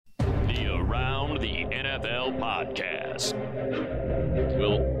The Around the NFL podcast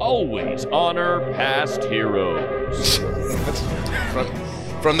will always honor past heroes.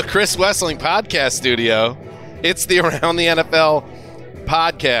 From the Chris Wessling podcast studio, it's the Around the NFL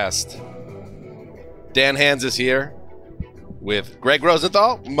podcast. Dan Hans is here with Greg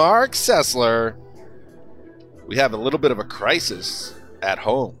Rosenthal, Mark Sessler. We have a little bit of a crisis at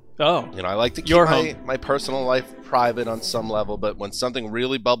home. Oh. You know, I like to keep my personal life private on some level, but when something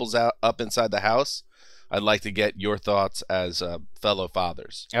really bubbles up inside the house, I'd like to get your thoughts as fellow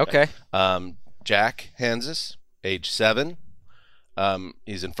fathers. Okay. Jack Hansis, age 7.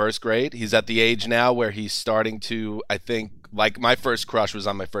 He's in first grade. He's at the age now where he's starting to, I think, like my first crush was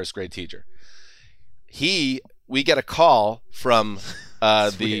on my first grade teacher. We get a call from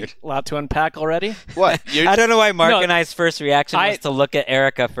Allowed to unpack already? What? I don't know why Mark and I's first reaction was to look at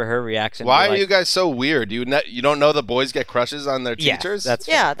Erica for her reaction. Why are you guys so weird? You don't know the boys get crushes on their teachers? That's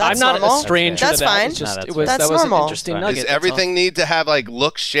I'm not normal. a stranger That's to that. fine. It's just, No, that was normal. an interesting nugget. Does that's all. everything need to have like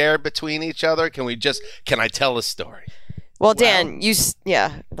looks shared between each other? Can I tell a story? Well, Dan,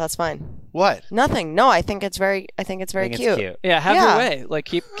 that's fine. What? Nothing. No, I think it's very cute. Yeah, have Yeah. your way. Like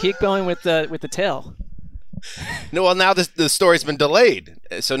keep going with the tail. No, well, now the story's been delayed,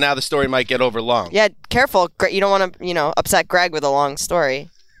 so now the story might get overlong. Yeah, careful. You don't want to, upset Greg with a long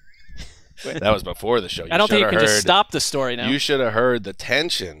story. That was before the show. I don't think you can just stop the story now. You should have heard the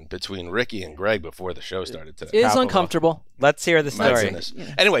tension between Ricky and Greg before the show started today. It is uncomfortable. Let's hear the My story. goodness.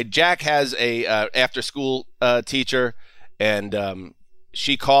 Anyway, Jack has a after-school teacher, and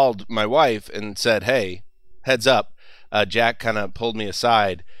she called my wife and said, "Hey, heads up." Jack kind of pulled me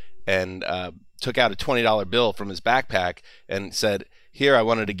aside and took out a $20 bill from his backpack and said, "Here, I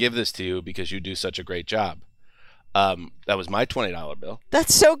wanted to give this to you because you do such a great job." That was my $20 bill.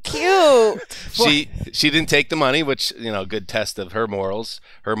 That's so cute. She didn't take the money, which, good test of her morals,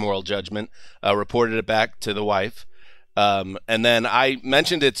 her moral judgment, reported it back to the wife. And then I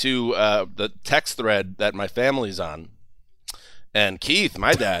mentioned it to the text thread that my family's on. And Keith,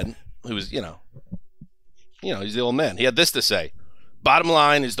 my dad, who was, he's the old man. He had this to say. "Bottom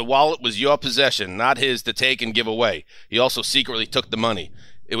line is the wallet was your possession, not his to take and give away. He also secretly took the money.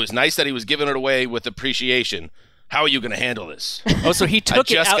 It was nice that he was giving it away with appreciation. How are you going to handle this?" Oh, so he took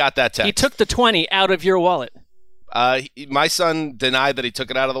I just got that text. He took the 20 out of your wallet. My son denied that he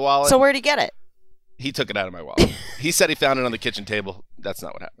took it out of the wallet. So where'd he get it? He took it out of my wallet. He said he found it on the kitchen table. That's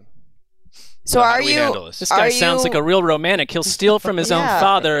not what happened. So how are do we you? handle this? This guy sounds like a real romantic. He'll steal from his own Yeah.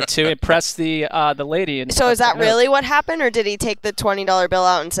 father to impress the lady. And So is that really what happened, or did he take the $20 bill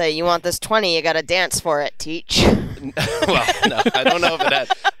out and say, "You want this 20? You got to dance for it, teach"? Well, no, I don't know if it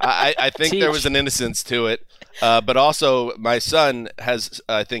had. I think there was an innocence to it, but also my son has.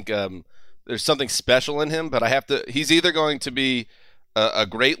 I think there's something special in him, but he's either going to be a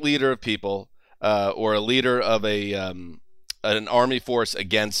great leader of people, or a leader of an army force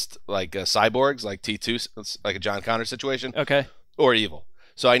against like cyborgs, like T2, like a John Connor situation. Okay. Or evil.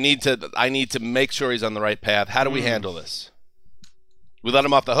 So I need to make sure he's on the right path. How do we handle this? We let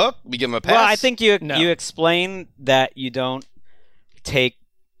him off the hook? We give him a pass? Well, I think you No. explain that you don't take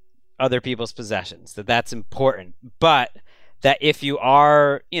other people's possessions, that's important. But that if you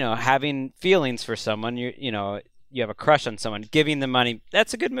are, having feelings for someone, you have a crush on someone, giving them money,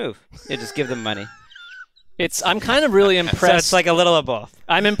 that's a good move. You just give them money. I'm kind of really impressed. So it's like a little of both.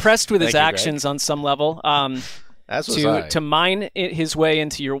 I'm impressed with his Thank you, Greg. actions on some level. As was I. To mine his way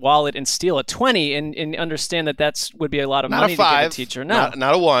into your wallet and steal a 20 and understand that would be a lot of Not money a 5, to give a teacher. No.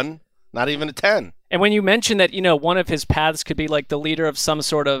 not a 1, not even a 10. And when you mentioned that, one of his paths could be like the leader of some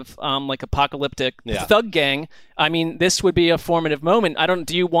sort of like apocalyptic thug gang, I mean, this would be a formative moment.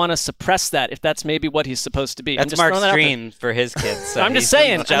 Do you want to suppress that if that's maybe what he's supposed to be? That's Mark's dream for his kids. So I'm just he's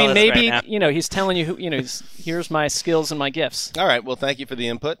saying. I mean, maybe, right now. he's telling you, here's my skills and my gifts. All right. Well, thank you for the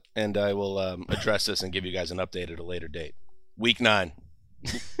input, and I will address this and give you guys an update at a later date. Week 9.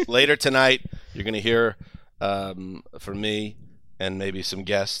 Later tonight, you're going to hear from me and maybe some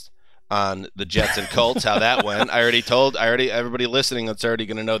guests on the Jets and Colts, how that went. Everybody listening that's already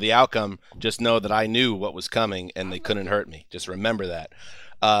going to know the outcome, just know that I knew what was coming and they couldn't hurt me. Just remember that.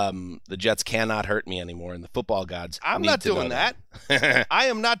 The Jets cannot hurt me anymore, and the football gods I'm need not to know doing that. I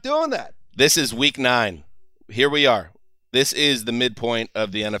am not doing that. This is week 9. Here we are. This is the midpoint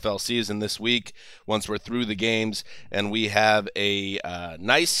of the NFL season this week, once we're through the games, and we have a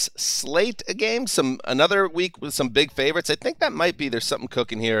nice slate of games, another week with some big favorites. I think that might be, there's something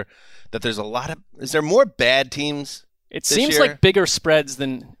cooking here, that there's is there more bad teams It this seems year? like bigger spreads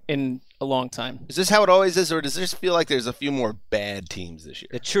than in a long time. Is this how it always is, or does this feel like there's a few more bad teams this year?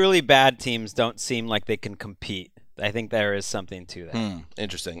 The truly bad teams don't seem like they can compete. I think there is something to that.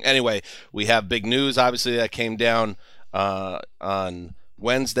 Interesting. Anyway, we have big news, obviously, that came down on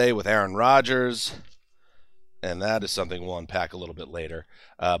Wednesday with Aaron Rodgers, and that is something we'll unpack a little bit later.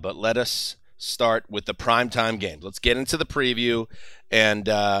 But let us start with the primetime games. Let's get into the preview. And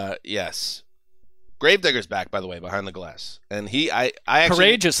yes, Gravedigger's back, by the way, behind the glass. And I actually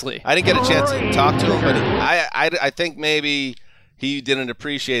courageously. I didn't get a chance to talk to him, but I think maybe he didn't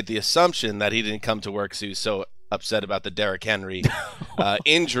appreciate the assumption that he didn't come to work because he was so upset about the Derrick Henry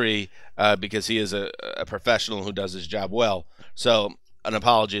injury because he is a professional who does his job well. So an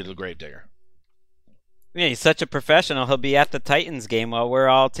apology to the Gravedigger. Yeah, he's such a professional. He'll be at the Titans game while we're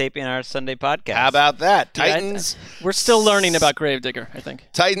all taping our Sunday podcast. How about that? Titans. We're still learning about Gravedigger, I think.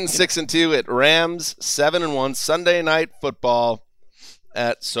 Titans 6-2 at Rams 7-1 Sunday Night Football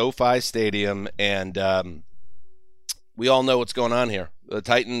at SoFi Stadium, and we all know what's going on here. The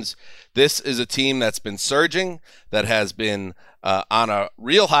Titans. This is a team that's been surging, that has been on a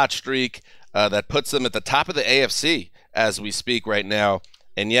real hot streak, that puts them at the top of the AFC as we speak right now.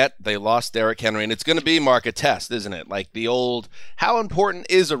 And yet they lost Derrick Henry, and it's going to be, Mark, a test, isn't it? Like the old, how important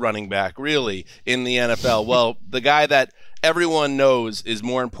is a running back really in the NFL? Well, the guy that everyone knows is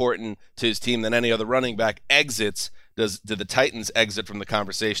more important to his team than any other running back exits. Do the Titans exit from the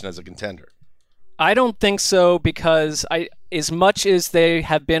conversation as a contender? I don't think so, because as much as they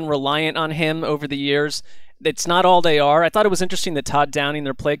have been reliant on him over the years, it's not all they are. I thought it was interesting that Todd Downing,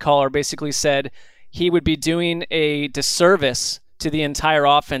 their play caller, basically said he would be doing a disservice to the entire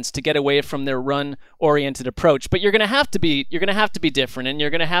offense to get away from their run-oriented approach. But you're going to have to be different, and you're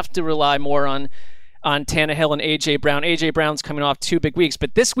going to have to rely more on Tannehill and A.J. Brown. A.J. Brown's coming off 2 big weeks,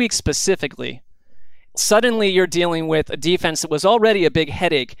 but this week specifically, suddenly you're dealing with a defense that was already a big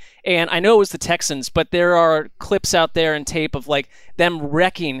headache. And I know it was the Texans, but there are clips out there and tape of like them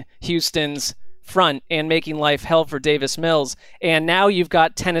wrecking Houston's front and making life hell for Davis Mills. And now you've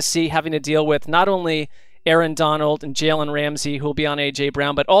got Tennessee having to deal with not only Aaron Donald and Jalen Ramsey, who will be on A.J.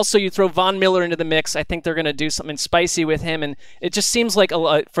 Brown, but also you throw Von Miller into the mix. I think they're going to do something spicy with him, and it just seems like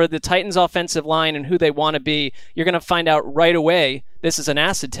for the Titans' offensive line and who they want to be, you're going to find out right away. This is an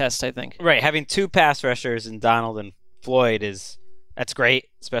acid test, I think. Right, having 2 pass rushers in Donald and Floyd that's great,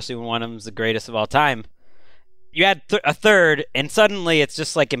 especially when one of them's the greatest of all time. You add a third, and suddenly it's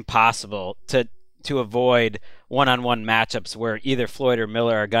just like impossible to avoid one-on-one matchups where either Floyd or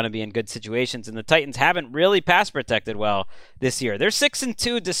Miller are going to be in good situations, and the Titans haven't really pass protected well this year. They're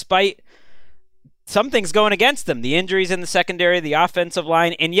 6-2 despite some things going against them, the injuries in the secondary, the offensive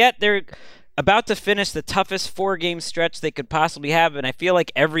line, and yet they're about to finish the toughest 4-game stretch they could possibly have, and I feel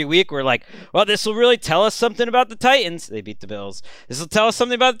like every week we're like, well, this will really tell us something about the Titans. They beat the Bills. This will tell us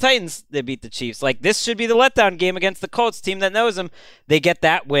something about the Titans. They beat the Chiefs. Like, this should be the letdown game against the Colts, team that knows them. They get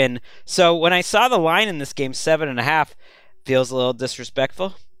that win. So when I saw the line in this game, 7.5, feels a little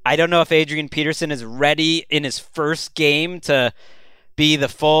disrespectful. I don't know if Adrian Peterson is ready in his first game to be the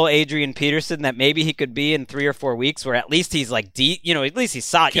full Adrian Peterson that maybe he could be in 3 or 4 weeks, where at least he's like deep, at least he's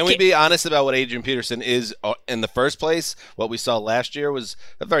solid. Can we be honest about what Adrian Peterson is in the first place? What we saw last year was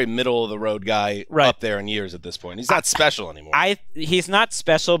a very middle of the road guy up there in years at this point. He's not special anymore. He's not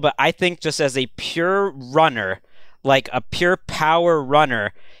special, but I think just as a pure runner, like a pure power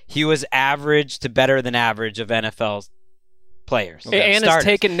runner, he was average to better than average of NFL players. Okay. And has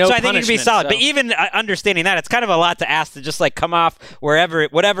taken no punishment. So I think he'd be solid. But even understanding that, it's kind of a lot to ask to just like come off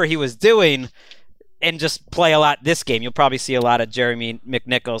whatever he was doing and just play a lot this game. You'll probably see a lot of Jeremy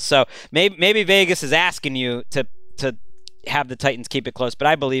McNichols. So maybe Vegas is asking you to have the Titans keep it close, but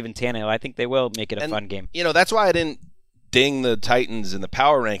I believe in Tannehill. I think they will make it a fun game. That's why I didn't ding the Titans in the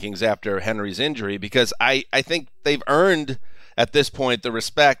power rankings after Henry's injury, because I think they've earned at this point the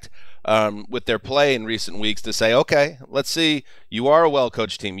respect with their play in recent weeks to say, okay, let's see, you are a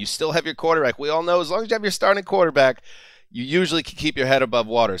well-coached team. You still have your quarterback. We all know as long as you have your starting quarterback, you usually can keep your head above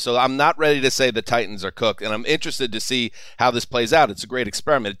water. So I'm not ready to say the Titans are cooked, and I'm interested to see how this plays out. It's a great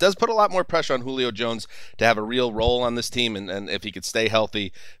experiment. It does put a lot more pressure on Julio Jones to have a real role on this team, and if he could stay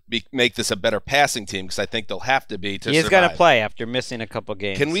healthy, make this a better passing team, because I think they'll have to be to survive. He's going to play after missing a couple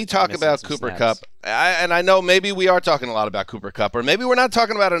games. Can we talk about Cooper Kupp? And I know maybe we are talking a lot about Cooper Kupp, or maybe we're not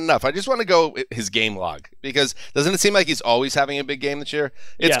talking about it enough. I just want to go his game log, because doesn't it seem like he's always having a big game this year?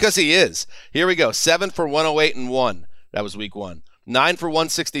 It's because he is. Here we go. 7 for 108 and 1. That was week 1. 9 for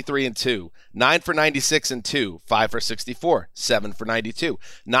 163 and 2. 9 for 96 and 2. 5 for 64. 7 for 92.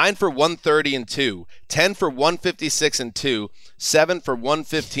 9 for 130 and 2. 10 for 156 and 2. 7 for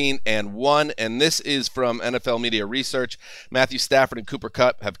 115 and 1. And this is from NFL Media Research. Matthew Stafford and Cooper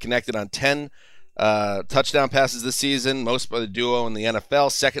Kupp have connected on 10 touchdown passes this season, most by the duo in the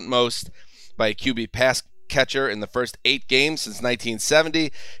NFL, second most by a QB pass catcher in the first 8 games since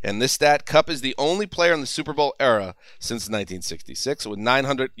 1970. And this stat, Kupp is the only player in the Super Bowl era since 1966 with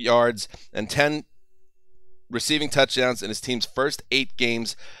 900 yards and 10 receiving touchdowns in his team's first 8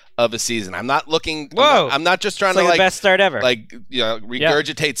 games of a season. I'm not looking. Whoa! I'm not just trying It's to like the best start ever.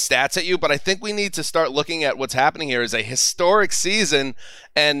 Regurgitate stats at you, but I think we need to start looking at what's happening here as a historic season,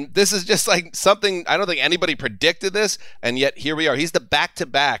 and this is just like something I don't think anybody predicted this, and yet here we are. He's the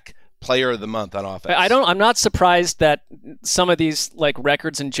back-to-back player of the month on offense. I'm not surprised that some of these like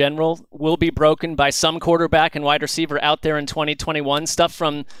records in general will be broken by some quarterback and wide receiver out there in 2021, stuff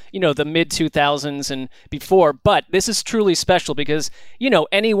from, the mid 2000s and before. But this is truly special because,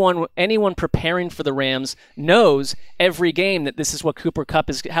 anyone preparing for the Rams knows every game that this is what Cooper Kupp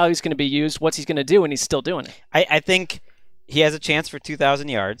is, how he's going to be used, what he's going to do, and he's still doing it. I think he has a chance for 2,000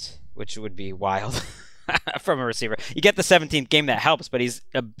 yards, which would be wild. From a receiver. You get the 17th game, that helps, but he's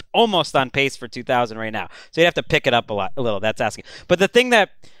almost on pace for 2,000 right now. So you'd have to pick it up a little. That's asking. But the thing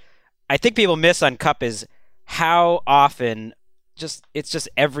that I think people miss on Kupp is how often it's just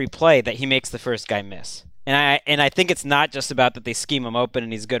every play that he makes the first guy miss. And I think it's not just about that they scheme him open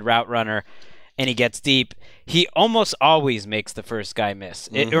and he's a good route runner and he gets deep. He almost always makes the first guy miss.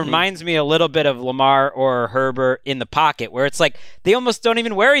 It reminds me a little bit of Lamar or Herbert in the pocket, where it's like they almost don't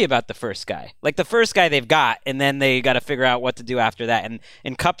even worry about the first guy. Like the first guy they've got, and then they got to figure out what to do after that.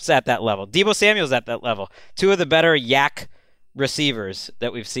 And Kupp's at that level. Deebo Samuel's at that level. 2 of the better yak receivers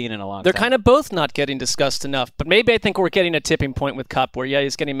that we've seen in a long time. They're kind of both not getting discussed enough, but maybe I think we're getting a tipping point with Kupp where,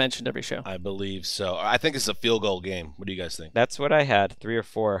 he's getting mentioned every show. I believe so. I think it's a field goal game. What do you guys think? That's what I had, 3 or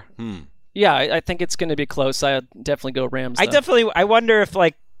 4. Yeah, I think it's going to be close. I'd definitely go Rams, though. I wonder if,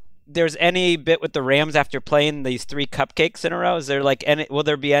 there's any bit with the Rams after playing these 3 cupcakes in a row. Is there, will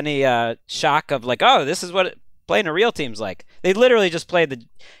there be any shock of, this is what playing a real team's like? They literally just played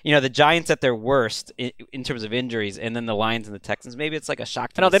the Giants at their worst in terms of injuries, and then the Lions and the Texans. Maybe it's like a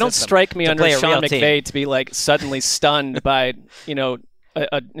shock to they don't strike me under Sean McVay to be, suddenly stunned by,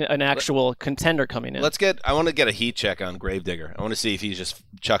 an actual contender coming in. I want to get a heat check on Gravedigger. I want to see if he's just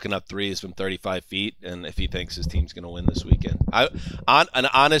chucking up threes from 35 feet and if he thinks his team's going to win this weekend. On an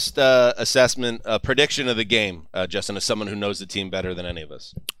honest assessment, prediction of the game, Justin, as someone who knows the team better than any of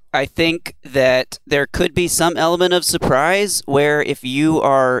us. I think that there could be some element of surprise where if you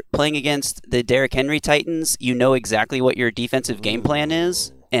are playing against the Derrick Henry Titans, you know exactly what your defensive game plan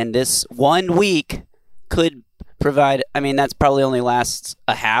is, and this 1 week could provide, that's probably only lasts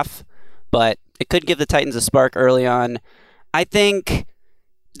a half, but it could give the Titans a spark early on. I think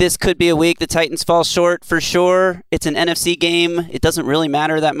this could be a week the Titans fall short for sure. It's an NFC game. It doesn't really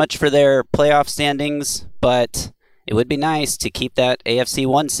matter that much for their playoff standings, but it would be nice to keep that AFC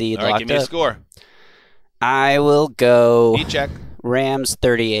 1 seed locked up. All right, give me a score. I will go Heat check. Rams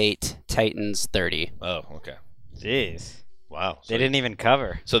 38, Titans 30. Oh, okay. Jeez. Wow. They didn't even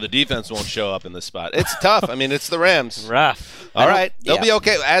cover. So the defense won't show up in this spot. It's tough. It's the Rams. Rough. All right. They'll be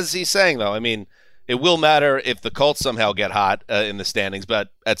okay. As he's saying, though, it will matter if the Colts somehow get hot in the standings. But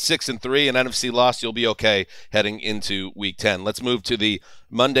at 6-3, an NFC loss, you'll be okay heading into Week 10. Let's move to the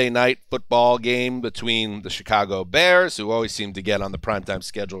Monday night football game between the Chicago Bears, who always seem to get on the primetime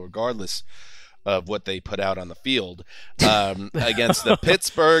schedule regardless of what they put out on the field, against the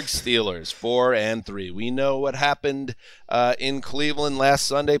Pittsburgh Steelers, 4-3. We know what happened in Cleveland last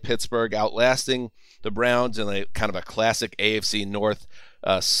Sunday. Pittsburgh outlasting the Browns in a kind of a classic AFC North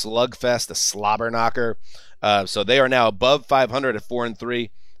slugfest, a slobber knocker. So they are now above 500 at 4-3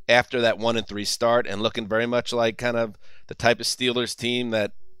 after that 1-3 start, and looking very much like kind of the type of Steelers team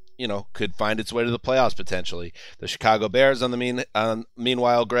that could find its way to the playoffs potentially. The Chicago Bears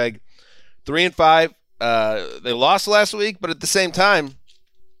meanwhile, Greg, 3-5. They lost last week, but at the same time,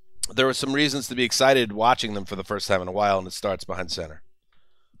 there were some reasons to be excited watching them for the first time in a while, and it starts behind center.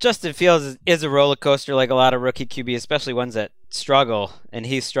 Justin Fields is a roller coaster like a lot of rookie QB, especially ones that struggle, and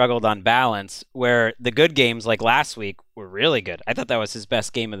he struggled on balance, where the good games like last week were really good. I thought that was his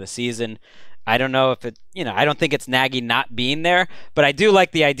best game of the season. I don't know if I don't think it's Nagy not being there, but I do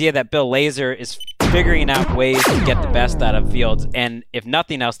like the idea that Bill Lazor is figuring out ways to get the best out of Fields, and if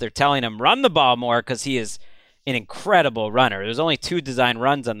nothing else, they're telling him run the ball more because he is an incredible runner. There's only 2 design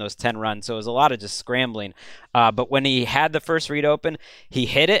runs on those 10 runs, so it was a lot of just scrambling. But when he had the first read open, he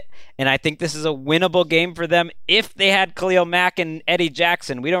hit it, and I think this is a winnable game for them if they had Khalil Mack and Eddie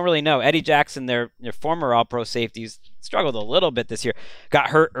Jackson. We don't really know. Eddie Jackson, their former All-Pro safeties, struggled a little bit this year. Got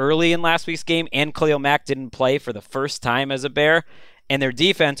hurt early in last week's game, and Khalil Mack didn't play for the first time as a Bear. And their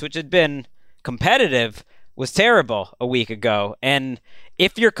defense, which had been competitive, was terrible a week ago. And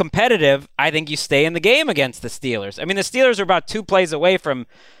if you're competitive, I think you stay in the game against the Steelers. The Steelers are about 2 plays away from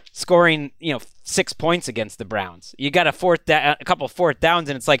scoring, 6 points against the Browns. You got a couple fourth downs,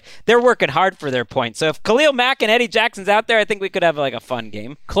 and it's like they're working hard for their points. So if Khalil Mack and Eddie Jackson's out there, I think we could have like a fun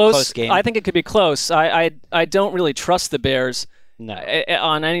game. Close game. I think it could be close. I don't really trust the Bears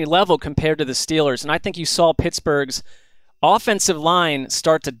on any level compared to the Steelers, and I think you saw Pittsburgh's offensive line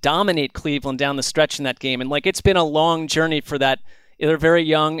start to dominate Cleveland down the stretch in that game. And like it's been a long journey for that. They're very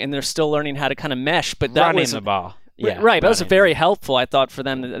young and they're still learning how to kind of mesh. But that running was the ball. Yeah, right. That was very helpful, I thought, for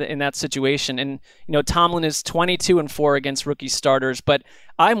them in that situation. And Tomlin is 22-4 against rookie starters. But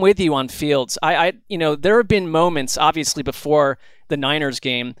I'm with you on Fields. There have been moments, obviously, before the Niners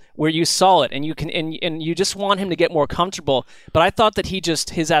game where you saw it and you just want him to get more comfortable. But I thought that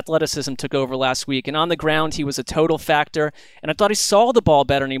his athleticism took over last week, and on the ground he was a total factor, and I thought he saw the ball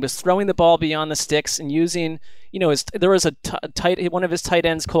better, and he was throwing the ball beyond the sticks and using there was one of his tight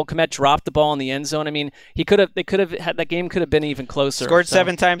ends, Cole Kmet, dropped the ball in the end zone. I mean, that game could have been even closer. Scored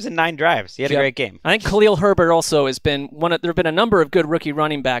 7 times in 9 drives. He had a great game. I think Khalil Herbert also has been there have been a number of good rookie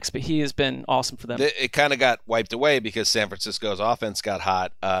running backs, but he has been awesome for them. It kind of got wiped away because San Francisco's offense got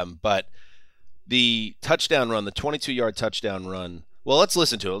hot, but the touchdown run, the 22-yard touchdown run, well, let's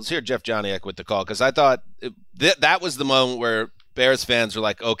listen to it. Let's hear Jeff Joniak with the call, because I thought that was the moment where Bears fans were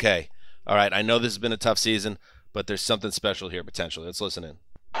like, okay, all right, I know this has been a tough season, but there's something special here potentially. Let's listen in.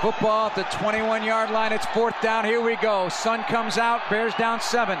 Football at the 21-yard line. It's 4th down. Here we go. Sun comes out. Bears down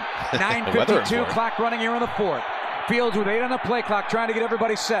 7. 9:52. Clock running here in the 4th. Fields with 8 on the play clock, trying to get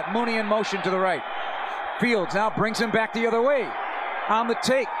everybody set. Mooney in motion to the right. Fields now brings him back the other way. On the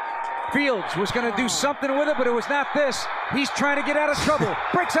take. Fields was going to do something with it, but it was not this. He's trying to get out of trouble.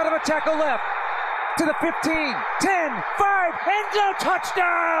 Breaks out of a tackle left. To the 15, 10, 5, end zone,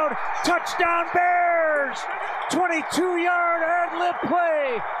 touchdown! Touchdown Bears! 22-yard ad-lib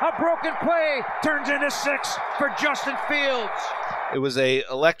play. A broken play turns into 6 for Justin Fields. It was a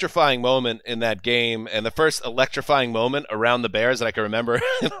electrifying moment in that game, and the first electrifying moment around the Bears that I can remember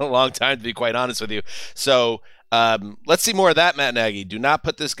in a long time, to be quite honest with you. So let's see more of that, Matt Nagy. Do not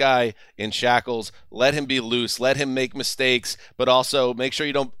put this guy in shackles. Let him be loose. Let him make mistakes, but also make sure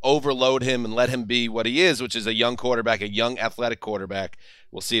you don't overload him and let him be what he is, which is a young quarterback, a young athletic quarterback.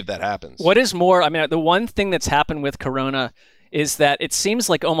 We'll see if that happens. What is more, the one thing that's happened with Corona is that it seems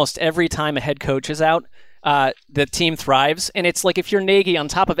like almost every time a head coach is out, the team thrives. And it's like if you're Nagy, on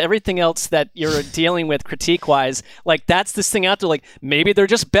top of everything else that you're dealing with critique-wise, like that's this thing out there, like maybe they're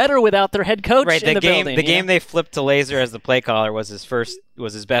just better without their head coach in the building. The game they flipped to Laser as the play caller was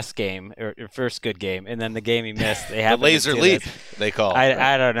his best game, or first good game, and then the game he missed. They have the laser leap, they call it.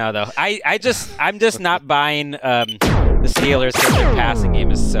 I don't know, though. I'm just not buying the Steelers because their passing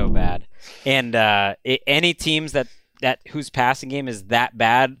game is so bad. And any teams that whose passing game is that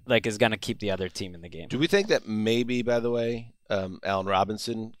bad, like, is going to keep the other team in the game. Do we think that maybe, by the way, Allen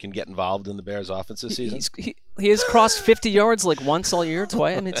Robinson can get involved in the Bears' offense this season? He has crossed 50 yards like once all year,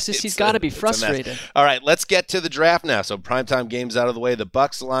 twice. I mean, it's just he's got to be frustrated. All right, let's get to the draft now. So primetime games out of the way. The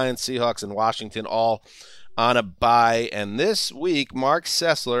Bucs, Lions, Seahawks, and Washington all on a bye. And this week, Mark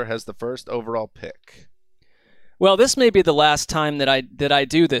Sessler has the first overall pick. Well, this may be the last time that I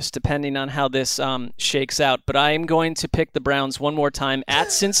do this, depending on how this shakes out. But I am going to pick the Browns one more time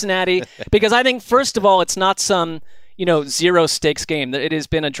at Cincinnati because I think, first of all, it's not some zero stakes game. It has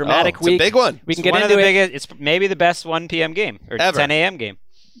been a dramatic week. It's a big one. We can get into it. It's maybe the best 1 p.m. game or ever. 10 a.m. game.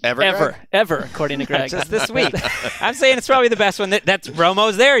 Ever, according to Greg. Just this week. I'm saying it's probably the best one. That's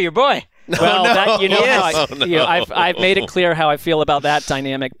Romo's there, your boy. I've made it clear how I feel about that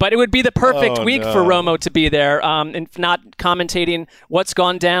dynamic. But it would be the perfect week for Romo to be there, and not commentating what's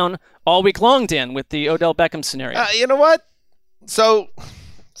gone down all week long, Dan, with the Odell Beckham scenario. You know what? So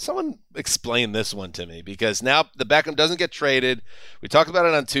someone explain this one to me, because now the Beckham doesn't get traded. We talked about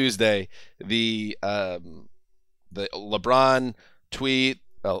it on Tuesday. The LeBron tweet,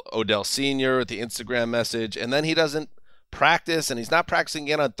 Odell Sr., the Instagram message, and then he doesn't practice, and he's not practicing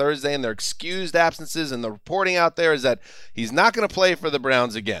again on Thursday, and they're excused absences, and the reporting out there is that he's not going to play for the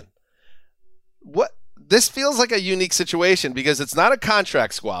Browns again. This feels like a unique situation because it's not a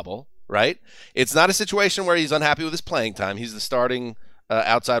contract squabble, right? It's not a situation where he's unhappy with his playing time. He's the starting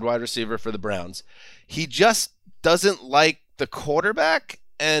outside wide receiver for the Browns. He just doesn't like the quarterback,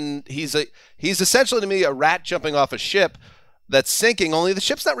 and he's essentially, to me, a rat jumping off a ship that's sinking, only the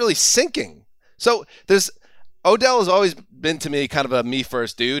ship's not really sinking. So Odell has always been, to me, kind of a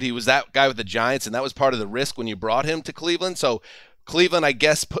me-first dude. He was that guy with the Giants, and that was part of the risk when you brought him to Cleveland. So Cleveland, I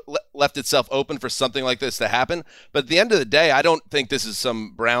guess, left itself open for something like this to happen. But at the end of the day, I don't think this is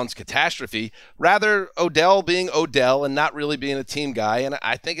some Browns catastrophe. Rather, Odell being Odell and not really being a team guy, and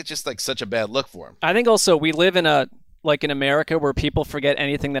I think it's just like such a bad look for him. I think also we live in a like in America where people forget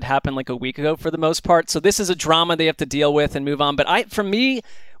anything that happened like a week ago for the most part. So this is a drama they have to deal with and move on. But for me,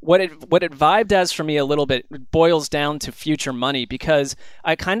 what it vibed as for me a little bit boils down to future money, because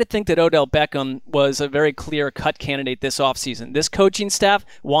I kind of think that Odell Beckham was a very clear-cut candidate this offseason. This coaching staff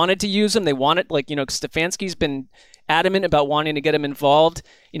wanted to use him. They wanted, Stefanski's been adamant about wanting to get him involved.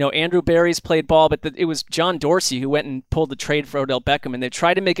 Andrew Berry's played ball, but it was John Dorsey who went and pulled the trade for Odell Beckham, and they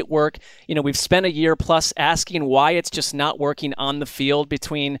tried to make it work. We've spent a year plus asking why it's just not working on the field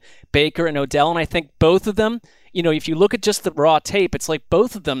between Baker and Odell, and I think both of them, if you look at just the raw tape, it's like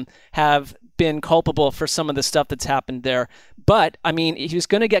both of them have been culpable for some of the stuff that's happened there. But, he was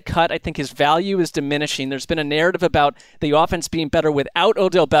going to get cut. I think his value is diminishing. There's been a narrative about the offense being better without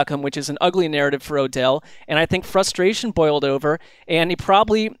Odell Beckham, which is an ugly narrative for Odell. And I think frustration boiled over, and he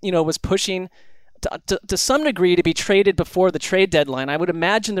probably, was pushing to some degree to be traded before the trade deadline. I would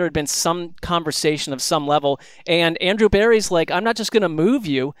imagine there had been some conversation of some level. And Andrew Berry's like, I'm not just going to move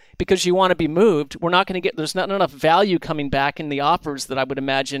you because you want to be moved. We're not going to there's not enough value coming back in the offers that I would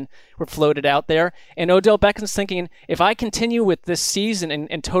imagine were floated out there. And Odell Beckham's thinking, if I continue with this season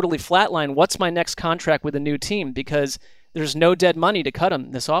and totally flatline, what's my next contract with a new team? Because there's no dead money to cut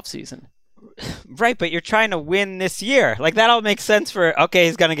him this offseason. Right, but you're trying to win this year. Like, that all makes sense okay,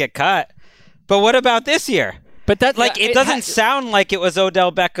 he's going to get cut. But what about this year? But that it doesn't sound like it was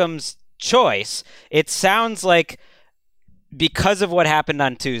Odell Beckham's choice. It sounds like because of what happened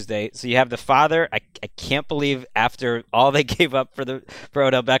on Tuesday. So you have the father. I can't believe after all they gave up for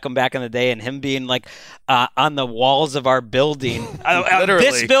Odell Beckham back in the day, and him being like on the walls of our building,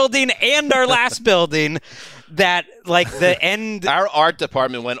 this building and our last building. That the end. Our art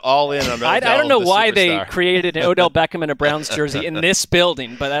department went all in on Odell. I don't know why they created an Odell Beckham in a Browns jersey in this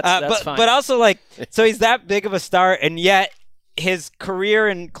building, but that's fine. But also, so he's that big of a star, and yet his career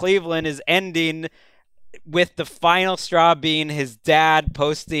in Cleveland is ending with the final straw being his dad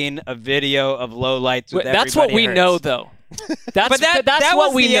posting a video of lowlights with That's what we know, though. That's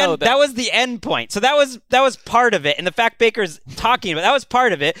what we know. That was the end point. So that was part of it, and the fact Baker's talking about that was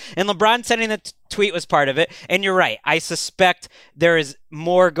part of it, and LeBron sending the tweet was part of it. And you're right. I suspect there is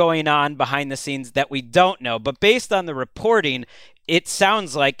more going on behind the scenes that we don't know. But based on the reporting, it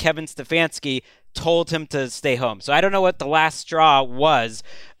sounds like Kevin Stefanski told him to stay home. So I don't know what the last straw was.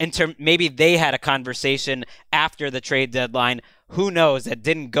 Maybe they had a conversation after the trade deadline. Who knows? That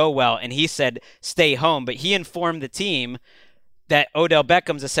didn't go well, and he said stay home. But he informed the team that Odell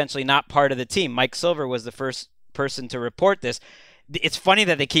Beckham's essentially not part of the team. Mike Silver was the first person to report this. It's funny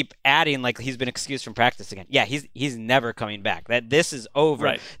that they keep adding he's been excused from practice again. Yeah, he's never coming back. That this is over.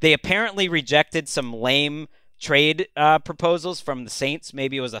 Right. They apparently rejected some lame trade proposals from the Saints.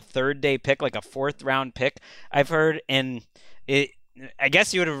 Maybe it was a third-day pick, like a fourth-round pick, I've heard. And I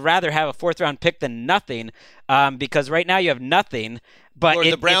guess you would rather have a fourth-round pick than nothing, because right now you have nothing. But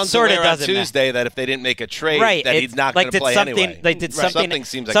the Browns sort of on Tuesday that if they didn't make a trade, that he's not going to play anyway. They did something. Something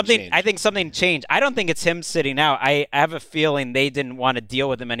seems like something. I think something changed. I don't think it's him sitting out. I have a feeling they didn't want to deal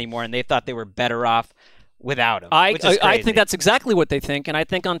with him anymore, and they thought they were better off without him. I think that's exactly what they think, and I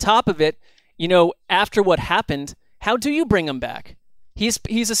think on top of it, after what happened, how do you bring him back?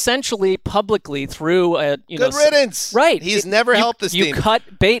 He's essentially publicly through a good riddance. Right. He's never helped this team. You cut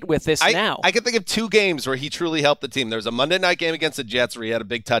bait with this now. I can think of 2 games where he truly helped the team. There was a Monday night game against the Jets where he had a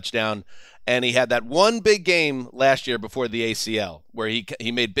big touchdown, and he had that one big game last year before the ACL where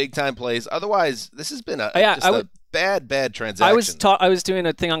he made big time plays. Otherwise, this has been a bad transaction. I was doing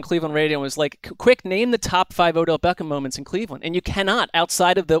a thing on Cleveland radio and was like, quick, name the top 5 Odell Beckham moments in Cleveland, and you cannot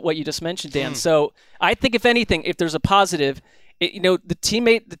outside of what you just mentioned, Dan. So I think if anything, if there's a positive. The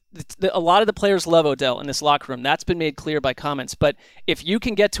teammate, a lot of the players love Odell in this locker room. That's been made clear by comments. But if you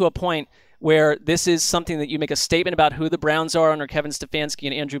can get to a point where this is something that you make a statement about who the Browns are under Kevin Stefanski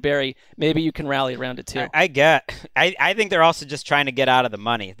and Andrew Berry, maybe you can rally around it too. I think they're also just trying to get out of the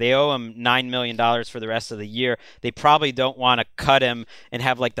money. They owe him $9 million for the rest of the year. They probably don't want to cut him and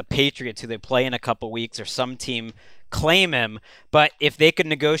have the Patriots, who they play in a couple weeks, or some team claim him. But if they could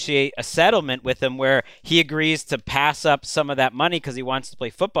negotiate a settlement with him where he agrees to pass up some of that money because he wants to play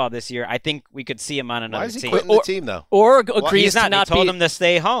football this year, I think we could see him on another team. Why is he quitting the team, though? Or agrees to not be... told him to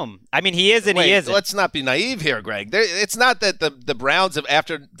stay home. I mean, he is and he isn't. Let's not be naive here, Greg. It's not that the Browns,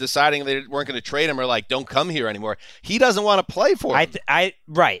 after deciding they weren't going to trade him, are like, don't come here anymore. He doesn't want to play for him.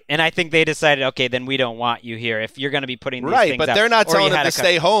 Right. And I think they decided, okay, then we don't want you here if you're going to be putting these things but out. They're not telling him to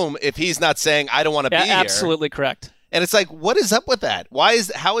stay home if he's not saying, I don't want to be here. Absolutely correct. And it's like, what is up with that?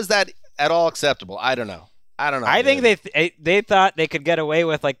 How is that at all acceptable? I don't know. I think they thought they could get away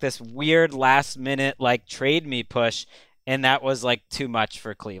with this weird last minute trade me push, and that was too much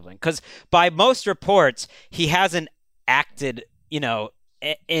for Cleveland. Because by most reports, he hasn't acted,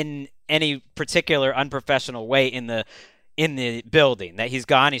 in any particular unprofessional way in the building. That he's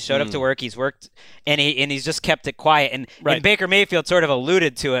gone, he showed up to work, he's worked, and he's just kept it quiet. And Baker Mayfield sort of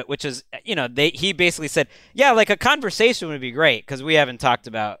alluded to it, which is, he basically said, yeah, like a conversation would be great because we haven't talked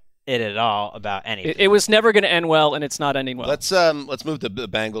about it at all about anything. It was never going to end well, and it's not ending well. Let's move to the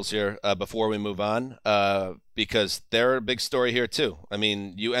Bengals here before we move on, because they're a big story here too. I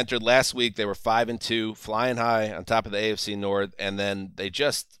mean, you entered last week; they were 5-2, flying high on top of the AFC North, and then they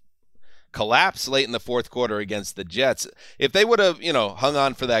just collapsed late in the fourth quarter against the Jets. If they would have, hung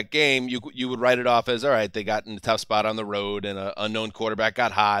on for that game, you would write it off as, all right, they got in a tough spot on the road and an unknown quarterback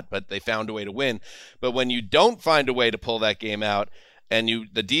got hot, but they found a way to win. But when you don't find a way to pull that game out, and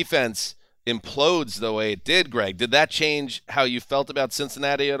the defense implodes the way it did, Greg, did that change how you felt about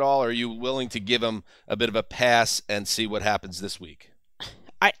Cincinnati at all? Or are you willing to give them a bit of a pass and see what happens this week?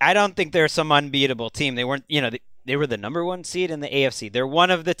 I don't think they're some unbeatable team. They weren't, they were the number one seed in the AFC. They're one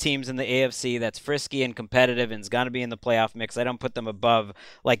of the teams in the AFC that's frisky and competitive and is going to be in the playoff mix. I don't put them above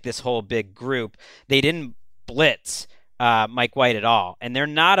like this whole big group. They didn't blitz Mike White at all, and they're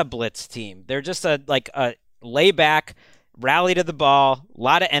not a blitz team. They're just a layback, rally to the ball, a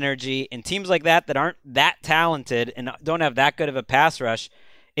lot of energy, and teams like that aren't that talented and don't have that good of a pass rush,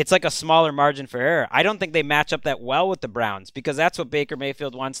 it's like a smaller margin for error. I don't think they match up that well with the Browns because that's what Baker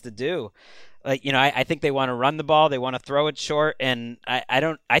Mayfield wants to do. I think they want to run the ball, they want to throw it short, and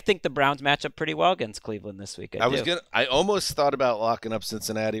I think the Browns match up pretty well against Cleveland this week. I almost thought about locking up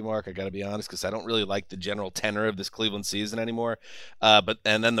Cincinnati, Mark. I got to be honest, because I don't really like the general tenor of this Cleveland season anymore. And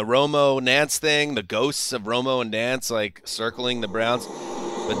then the Romo Nance thing, the ghosts of Romo and Nance like circling the Browns.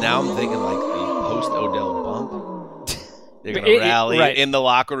 But now I'm thinking like the post Odell bump. They're going to rally in the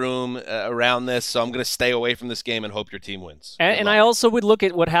locker room around this, so I'm going to stay away from this game and hope your team wins. And I also would look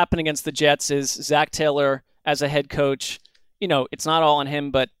at what happened against the Jets is Zach Taylor as a head coach. It's not all on him,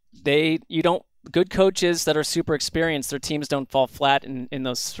 but good coaches that are super experienced, their teams don't fall flat in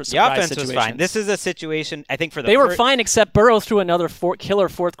those surprise situations. The offense was fine. This is a situation, I think, they were fine, except Burrow threw another killer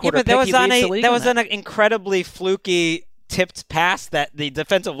fourth quarter pick. That was an incredibly fluky tipped pass that the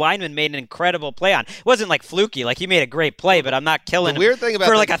defensive lineman made an incredible play on. It wasn't like fluky, like he made a great play, but I'm not killing him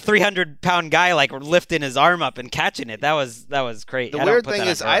for like a 300-pound guy like lifting his arm up and catching it. That was great. The weird thing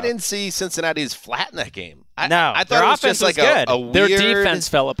is I didn't see Cincinnati's flat in that game. I thought their offense was good. A weird, their defense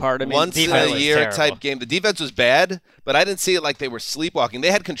fell apart. Once in a year type game. The defense was bad, but I didn't see it like they were sleepwalking.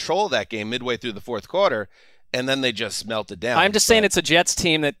 They had control of that game midway through the fourth quarter. And then they just melted down. I'm just saying it's a Jets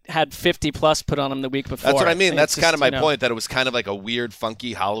team that had 50-plus put on them the week before. That's what I mean. That's kind of my point, that it was kind of like a weird,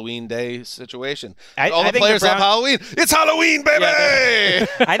 funky Halloween day situation. All the players love Halloween. It's Halloween, baby! Yeah,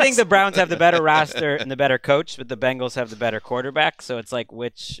 I think the Browns have the better roster and the better coach, but the Bengals have the better quarterback, so it's like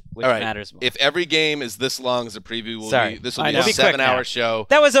which matters more. If every game is this long as a preview, this will be a 7-hour show.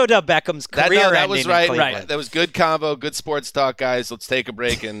 That was Odell Beckham's career. That was right. That was good convo, good sports talk, guys. Let's take a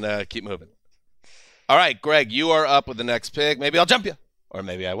break and keep moving. All right, Greg, you are up with the next pick. Maybe I'll jump you, or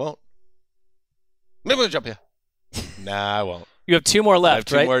maybe I won't. Maybe I'll jump you. Nah, I won't. You have two more left,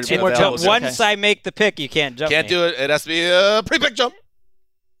 two right? More jumps. Once I make the pick, you can't jump Can't do it. It has to be a pre-pick jump.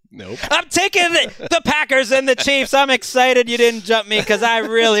 Nope. I'm taking the Packers and the Chiefs. I'm excited you didn't jump me because I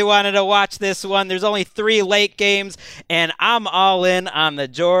really wanted to watch this one. There's only 3 late games, and I'm all in on the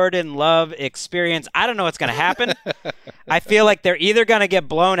Jordan Love experience. I don't know what's going to happen. I feel like they're either going to get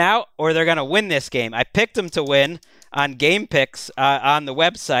blown out or they're going to win this game. I picked them to win on Game Picks on the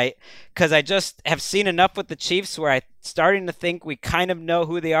website because I just have seen enough with the Chiefs where I'm starting to think we kind of know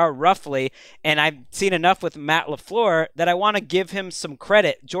who they are roughly, and I've seen enough with Matt LaFleur that I want to give him some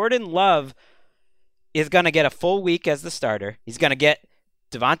credit. Jordan Love is going to get a full week as the starter. He's going to get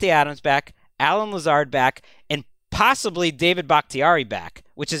Devontae Adams back, Alan Lazard back, and possibly David Bakhtiari back,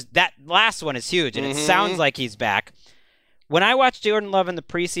 which is that last one is huge, and it sounds like he's back. When I watched Jordan Love in the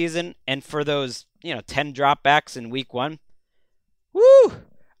preseason and for those 10 dropbacks in week 1, woo!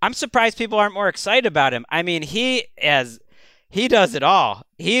 I'm surprised people aren't more excited about him. I mean, he does it all.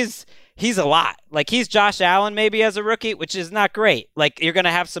 He's a lot. Like, he's Josh Allen maybe as a rookie, which is not great. Like, you're going to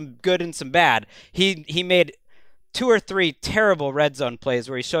have some good and some bad. He made 2 or 3 terrible red zone plays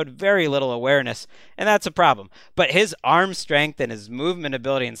where he showed very little awareness, and that's a problem. But his arm strength and his movement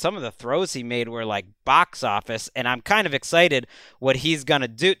ability and some of the throws he made were like box office, and I'm kind of excited to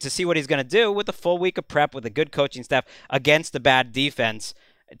see what he's going to do with a full week of prep with a good coaching staff against a bad defense.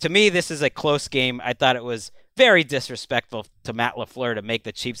 To me, this is a close game. I thought it was very disrespectful to Matt LaFleur to make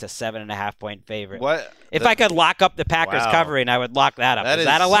the Chiefs a 7.5-point favorite. I could lock up the Packers covering, I would lock that up. Is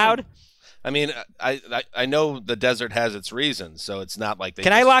that allowed? I mean, I know the desert has its reasons, so it's not like they.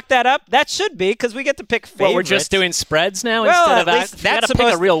 Can I lock that up? That should be because we get to pick favorites. Well, we're just doing spreads now well, instead of at least that's supposed to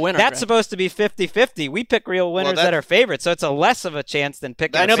pick a real winner. That's Greg. supposed to be 50-50. We pick real winners that are favorites, so it's a less of a chance than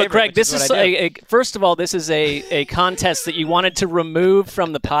picking. I know, a favorite, but Greg, this is is first of all, this is a contest that you wanted to remove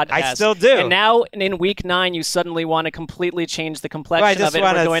from the podcast. I still do. And now in week 9, you suddenly want to completely change the complexion I just of it.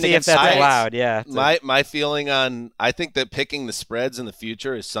 want We're to going see if against that's allowed. Yeah. My feeling on I think that picking the spreads in the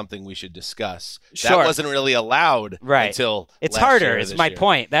future is something we should discuss. Sure. That wasn't really allowed until it's last harder. year is my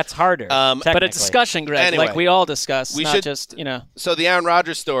point. That's harder. But a discussion, Greg, anyway, like we all discuss. We not should just So the Aaron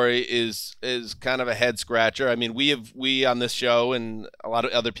Rodgers story is kind of a head scratcher. I mean, we on this show and a lot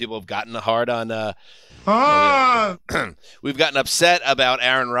of other people have gotten hard on. We've gotten upset about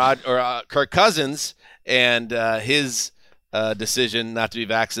Aaron Rodgers or Kirk Cousins and his decision not to be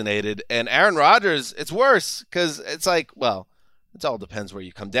vaccinated. And Aaron Rodgers, it's worse because it's like, well, it all depends where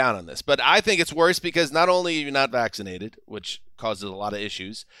you come down on this. But I think it's worse because not only are you not vaccinated, which causes a lot of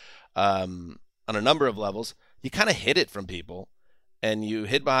issues on a number of levels, you kind of hid it from people and you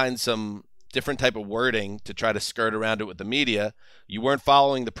hid behind some different type of wording to try to skirt around it with the media. You weren't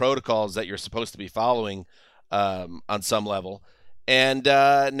following the protocols that you're supposed to be following on some level. And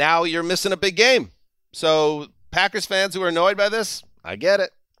now you're missing a big game. So Packers fans who are annoyed by this, I get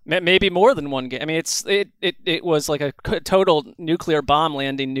it. Maybe more than one game. I mean, it was like a total nuclear bomb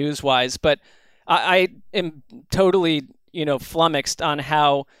landing news-wise, but I am totally, flummoxed on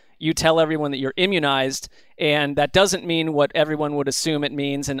how you tell everyone that you're immunized, and that doesn't mean what everyone would assume it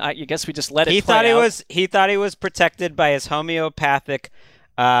means, and I guess we just let it play out. He thought he was protected by his homeopathic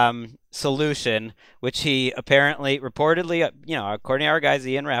solution, which he apparently, reportedly, according to our guys,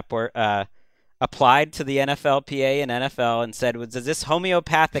 Ian Rapport, applied to the NFLPA and NFL and said, was this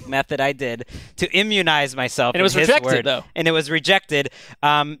homeopathic method I did to immunize myself? And it was rejected, though. And it was rejected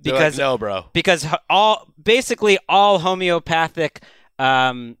because like, no, bro. Because basically all homeopathic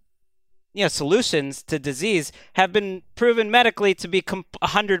solutions to disease have been proven medically to be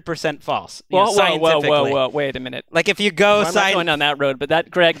 100% false. Whoa, wait a minute. Like if you go, I'm not going down that road, but that,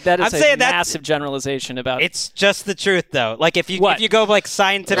 Greg, that is a massive generalization about. It's just the truth, though. Like if you go like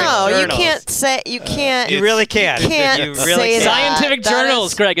scientific journals. You can't say you can't. You really can't. You can't you really say can't. Scientific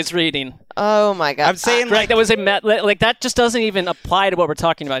journals, Greg is reading. Oh my God! I'm saying Greg, that was that just doesn't even apply to what we're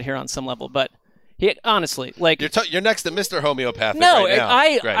talking about here on some level, but. Honestly, you're next to Mr. Homeopathic. No, right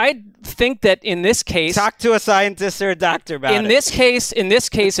now, I think that in this case, talk to a scientist or a doctor about it. In this case,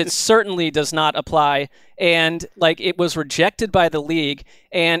 it certainly does not apply, and it was rejected by the league,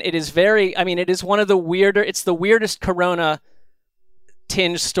 and it is very. I mean, it is one of the weirder. It's the weirdest Corona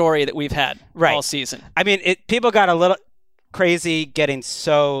tinge story that we've had all season. I mean, people got a little crazy getting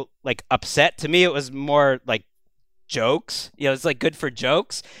so upset. To me, it was more like jokes. It's good for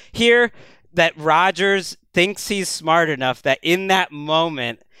jokes here. That Rodgers thinks he's smart enough that in that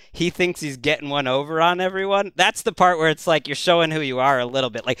moment he thinks he's getting one over on everyone. That's the part where it's like you're showing who you are a little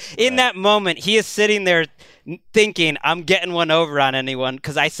bit. In that moment, he is sitting there thinking, I'm getting one over on anyone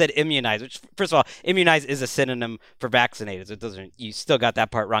because I said immunize, which, first of all, immunize is a synonym for vaccinated. So it doesn't. You still got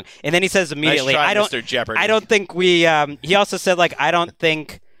that part wrong. And then he says immediately, nice try, Mr. Jeopardy. I don't think we. He also said I don't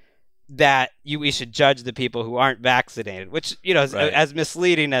think that we should judge the people who aren't vaccinated, which is as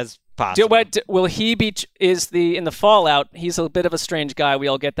misleading as possible. Will he be? In the fallout? He's a bit of a strange guy. We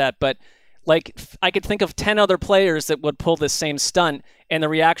all get that, but I could think of 10 other players that would pull this same stunt, and the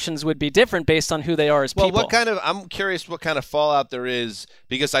reactions would be different based on who they are as people. Well, I'm curious what kind of fallout there is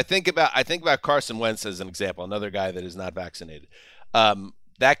because I think about Carson Wentz as an example, another guy that is not vaccinated.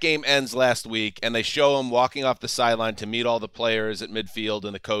 That game ends last week, and they show him walking off the sideline to meet all the players at midfield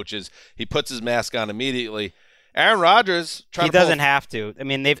and the coaches. He puts his mask on immediately. Aaron Rodgers doesn't have to. I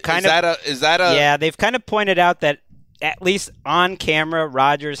mean, they've kind of they've kind of pointed out that at least on camera,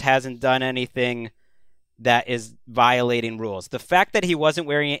 Rodgers hasn't done anything that is violating rules. The fact that he wasn't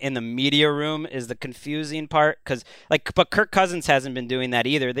wearing it in the media room is the confusing part but Kirk Cousins hasn't been doing that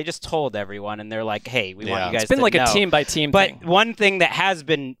either. They just told everyone and they're like, hey, we want you guys to know. It's been a team by team thing. But one thing that has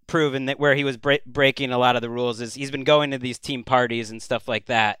been proven that where he was breaking a lot of the rules is he's been going to these team parties and stuff like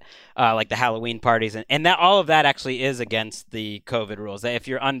that, like the Halloween parties. And that all of that actually is against the COVID rules. That if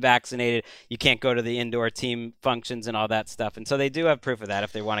you're unvaccinated, you can't go to the indoor team functions and all that stuff. And so they do have proof of that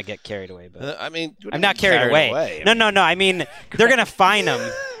if they want to get carried away. But I'm not carried away. No. I mean, they're going to fine him.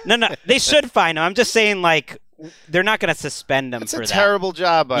 No. They should fine him. I'm just saying, they're not going to suspend him for that. It's a terrible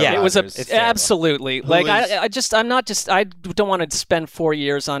job by Rodgers. It was absolutely. I don't want to spend 4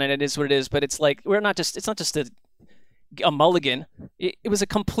 years on it. It is what it is. But it's it's not just a mulligan. It was a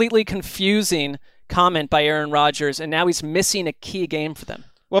completely confusing comment by Aaron Rodgers, and now he's missing a key game for them.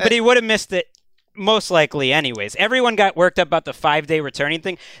 Well, but he would have missed it most likely anyways. Everyone got worked up about the 5-day returning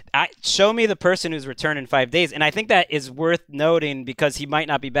thing. Show me the person who's returned in 5 days. And I think that is worth noting because he might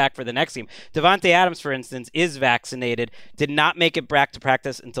not be back for the next game. Davante Adams, for instance, is vaccinated, did not make it back to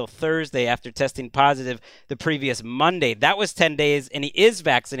practice until Thursday after testing positive the previous Monday. That was 10 days, and he is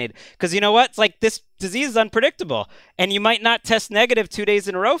vaccinated. Because you know what? It's like this disease is unpredictable. And you might not test negative 2 days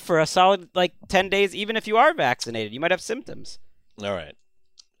in a row for a solid 10 days, even if you are vaccinated. You might have symptoms. All right.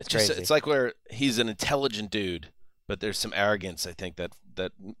 It's like where he's an intelligent dude, but there's some arrogance, I think, that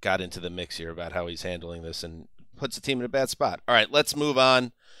got into the mix here about how he's handling this and puts the team in a bad spot. All right, let's move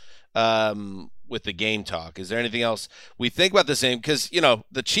on with the game talk. Is there anything else we think about this game? Because,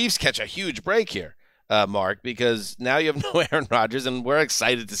 the Chiefs catch a huge break here, Mark, because now you have no Aaron Rodgers, and we're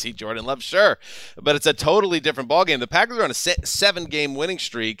excited to see Jordan Love, sure. But it's a totally different ballgame. The Packers are on a 7-game winning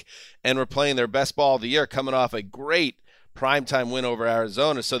streak, and we're playing their best ball of the year, coming off a great primetime win over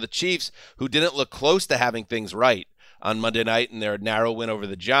Arizona. So the Chiefs, who didn't look close to having things right on Monday night in their narrow win over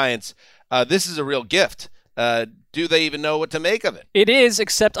the Giants, this is a real gift. Do they even know what to make of it? It is,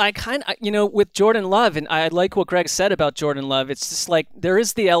 except I kind of, with Jordan Love, and I like what Greg said about Jordan Love, it's just like there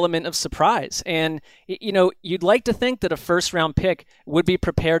is the element of surprise. And, you'd like to think that a first-round pick would be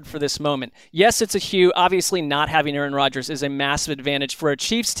prepared for this moment. Yes, it's a huge, obviously not having Aaron Rodgers is a massive advantage for a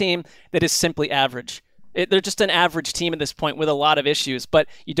Chiefs team that is simply average. They're just an average team at this point with a lot of issues, but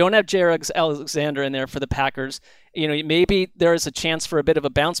you don't have Jared Alexander in there for the Packers. Maybe there is a chance for a bit of a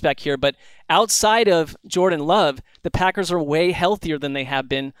bounce back here, but outside of Jordan Love, the Packers are way healthier than they have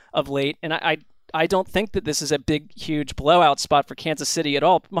been of late, and I don't think that this is a big, huge blowout spot for Kansas City at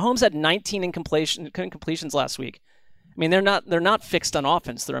all. Mahomes had 19 incompletions last week. I mean, they're not fixed on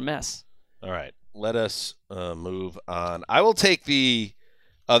offense. They're a mess. All right, let us move on. I will take the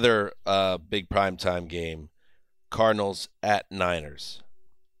other big primetime game, Cardinals at Niners.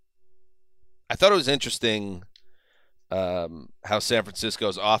 I thought it was interesting how San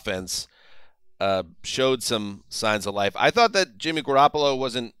Francisco's offense showed some signs of life. I thought that Jimmy Garoppolo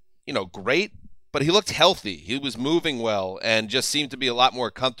wasn't, great, but he looked healthy. He was moving well and just seemed to be a lot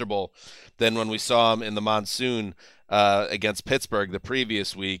more comfortable than when we saw him in the monsoon against Pittsburgh the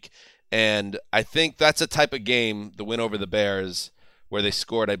previous week. And I think that's a type of game, the win over the Bears, where they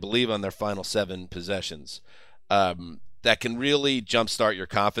scored, I believe, on their final 7 possessions, that can really jumpstart your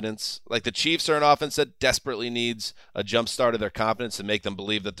confidence. Like the Chiefs are an offense that desperately needs a jumpstart of their confidence to make them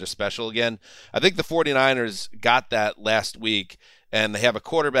believe that they're special again. I think the 49ers got that last week, and they have a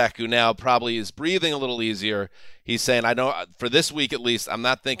quarterback who now probably is breathing a little easier. He's saying, I know for this week at least, I'm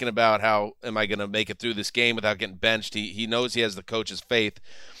not thinking about how am I going to make it through this game without getting benched. He knows he has the coach's faith.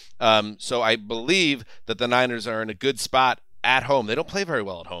 So I believe that the Niners are in a good spot at home. They don't play very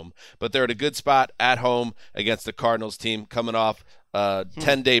well at home, but they're at a good spot at home against the Cardinals team coming off a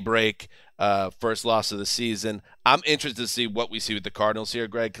 10-day break, first loss of the season. I'm interested to see what we see with the Cardinals here,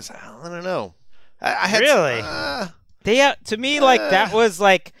 Greg, because I don't know. I had really? To me, that was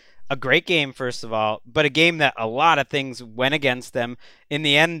a great game, first of all, but a game that a lot of things went against them. In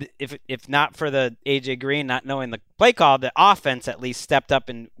the end, if not for the A.J. Green not knowing the play call, the offense at least stepped up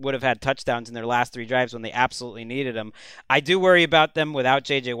and would have had touchdowns in their last 3 drives when they absolutely needed them. I do worry about them without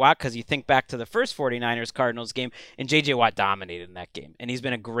J.J. Watt because you think back to the first 49ers-Cardinals game, and J.J. Watt dominated in that game, and he's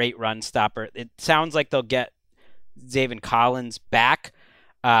been a great run stopper. It sounds like they'll get Zaven Collins back,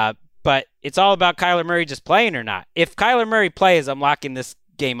 but it's all about Kyler Murray just playing or not. If Kyler Murray plays, I'm locking this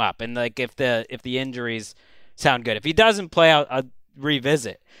game up, and if the injuries sound good. If he doesn't play, I'll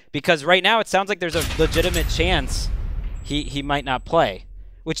revisit, because right now it sounds like there's a legitimate chance he might not play,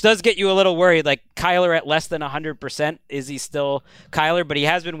 which does get you a little worried. Like Kyler at less than 100%, is he still Kyler? But he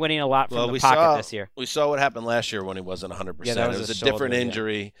has been winning a lot from the pocket this year. We saw what happened last year when he wasn't 100%. Yeah, it was a different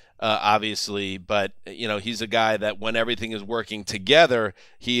injury, obviously, but he's a guy that when everything is working together,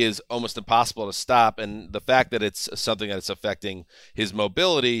 he is almost impossible to stop. And the fact that it's something that's affecting his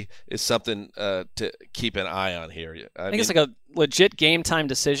mobility is something to keep an eye on here. I think it's like a legit game time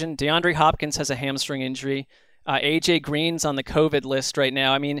decision. DeAndre Hopkins has a hamstring injury. AJ Green's on the COVID list right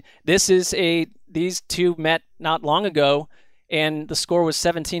now. I mean, these two met not long ago, and the score was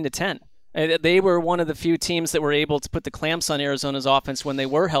 17-10. They were one of the few teams that were able to put the clamps on Arizona's offense when they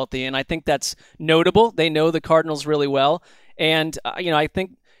were healthy, and I think that's notable. They know the Cardinals really well, and I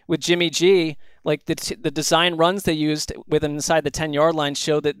think with Jimmy G, like the design runs they used with him inside the 10-yard line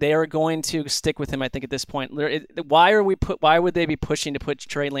show that they are going to stick with him. I think at this point, why would they be pushing to put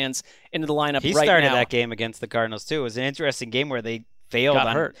Trey Lance into the lineup right now? He started that game against the Cardinals too. It was an interesting game where they failed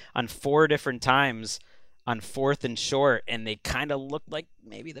on 4 different times on 4th and short, and they kind of looked like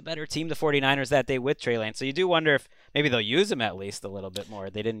maybe the better team, the 49ers, that day with Trey Lance. So you do wonder if maybe they'll use him at least a little bit more.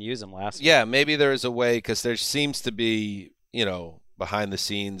 They didn't use him last week. Yeah, maybe there is a way, because there seems to be, behind the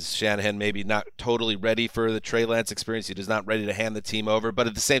scenes, Shanahan maybe not totally ready for the Trey Lance experience. He is not ready to hand the team over, but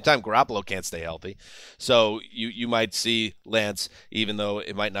at the same time, Garoppolo can't stay healthy. So you might see Lance, even though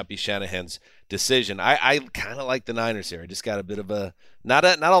it might not be Shanahan's decision. I kind of like the Niners here. I just got a bit of a not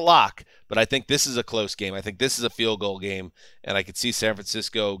a lock, but I think this is a close game. I think this is a field goal game, and I could see San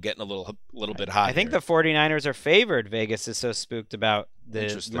Francisco getting a little bit hot. I think here. the 49ers are favored. Vegas is so spooked about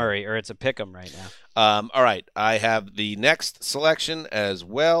the Murray, or it's a pick 'em right now. All right, I have the next selection as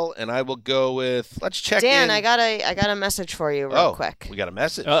well, and I will go with. Let's check Dan, in. I got a message for you real quick. We got a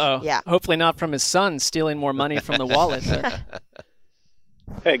message. Yeah. Hopefully not from his son stealing more money from the wallet.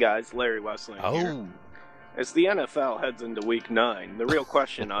 Hey guys, Larry Wesley here. As the NFL heads into Week 9, the real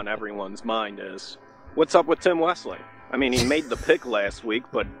question on everyone's mind is, what's up with Tim Wesley? I mean, he made the pick last week,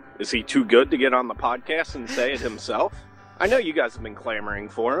 but is he too good to get on the podcast and say it himself? I know you guys have been clamoring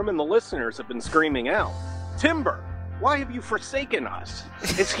for him, and the listeners have been screaming out, Timber, why have you forsaken us?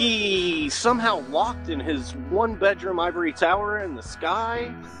 Is he somehow locked in his one-bedroom ivory tower in the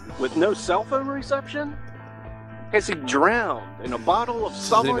sky with no cell phone reception? Has he drowned in a bottle of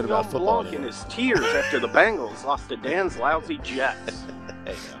Sauvignon Blanc in his tears after the Bengals lost to Dan's lousy Jets?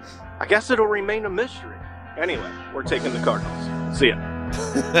 I guess it'll remain a mystery. Anyway, we're taking the Cardinals. See ya.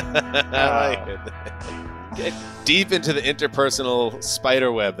 I like it. Get deep into the interpersonal spider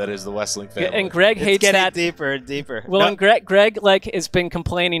web that is the Wessling family. And Greg hates that deeper and deeper. Well, and Greg has been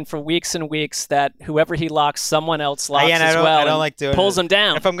complaining for weeks and weeks that whoever he locks, someone else locks as well. I don't like doing pulls it. him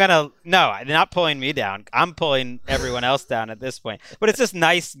down. If I'm gonna, no, they're not pulling me down. I'm pulling everyone else down at this point. But it's just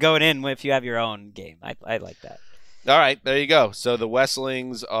nice going in if you have your own game. I like that. All right, there you go. So the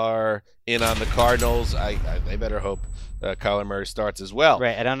Westlings are in on the Cardinals. They better hope Kyler Murray starts as well.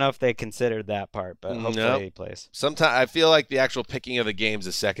 Right. I don't know if they considered that part, but hopefully he plays. Sometimes I feel like the actual picking of the games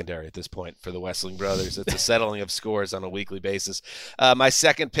is secondary at this point for the Wessling brothers. It's a settling of scores on a weekly basis. My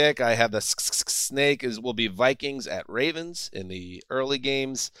second pick, I have the snake will be Vikings at Ravens in the early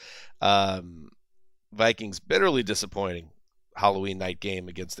games. Vikings bitterly disappointing Halloween night game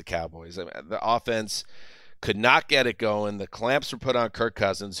against the Cowboys. I mean, the offense could not get it going. The clamps were put on Kirk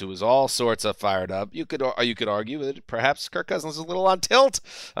Cousins, who was all sorts of fired up. You could argue that perhaps Kirk Cousins was a little on tilt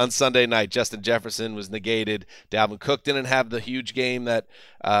on Sunday night. Justin Jefferson was negated. Dalvin Cook didn't have the huge game that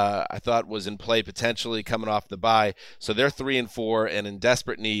I thought was in play potentially coming off the bye. So they're 3-4 and in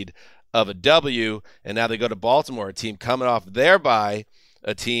desperate need of a W. And now they go to Baltimore, a team coming off their bye,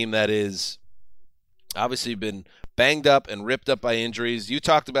 a team that is obviously been banged up and ripped up by injuries. You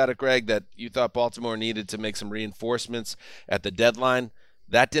talked about it, Greg, that you thought Baltimore needed to make some reinforcements at the deadline.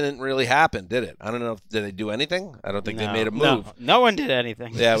 That didn't really happen, did it? I don't know. Did they do anything? I don't think they made a move. No one did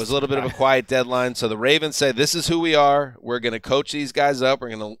anything. Yeah, it was a little bit of a quiet deadline. So the Ravens say, this is who we are. We're going to coach these guys up.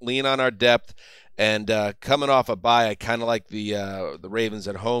 We're going to lean on our depth. And coming off a bye, I kind of like the Ravens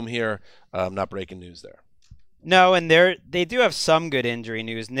at home here. Not breaking news there. No, and they do have some good injury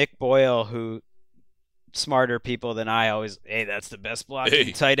news. Nick Boyle, who smarter people than I always, that's the best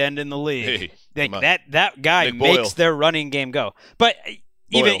blocking tight end in the league. That guy Nick makes Boyle. their running game go. But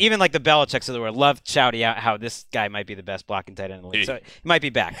even like the Belichicks of the world love shouting out how this guy might be the best blocking tight end in the league. So he might be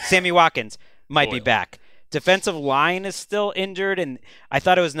back. Sammy Watkins might be back. Defensive line is still injured, and I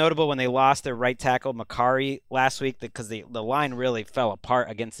thought it was notable when they lost their right tackle Makari last week because the line really fell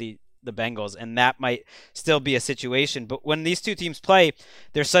apart against the Bengals, and that might still be a situation. But when these two teams play,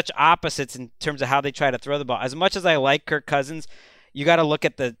 they're such opposites in terms of how they try to throw the ball. As much as I like Kirk Cousins, you got to look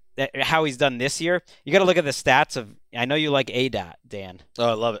at how he's done this year. You got to look at the stats of. I know you like ADOT, Dan.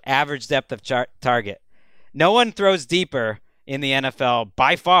 Oh, I love it. Average depth of target. No one throws deeper in the NFL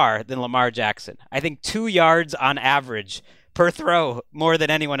by far than Lamar Jackson. I think 2 yards on average per throw more than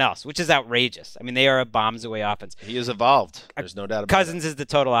anyone else, which is outrageous. I mean, they are a bombs away offense. He has evolved. There's no doubt about it. Cousins is the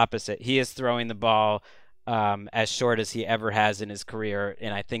total opposite. He is throwing the ball as short as he ever has in his career,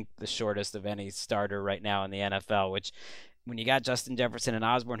 and I think the shortest of any starter right now in the NFL, which when you got Justin Jefferson and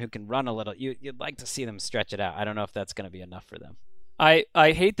Osborne who can run a little, you'd like to see them stretch it out. I don't know if that's going to be enough for them. I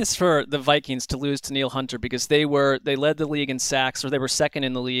hate this for the Vikings to lose to Neil Hunter because they led the league in sacks, or they were second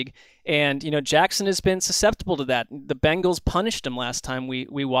in the league. And, Jackson has been susceptible to that. The Bengals punished him last time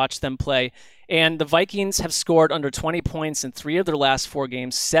we watched them play. And the Vikings have scored under 20 points in 3 of their last 4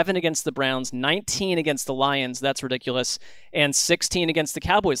 games, 7 against the Browns, 19 against the Lions, that's ridiculous, and 16 against the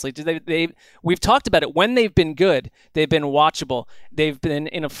Cowboys. Like we've talked about it. When they've been good, they've been watchable, they've been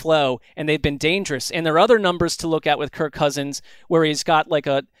in a flow, and they've been dangerous. And there are other numbers to look at with Kirk Cousins where he's got like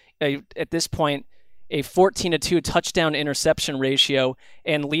at this point, a 14-2 touchdown interception ratio,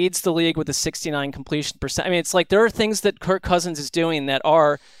 and leads the league with a 69 completion percent. I mean, it's like there are things that Kirk Cousins is doing that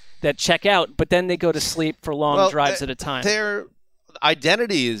check out, but then they go to sleep for long drives at a time. Their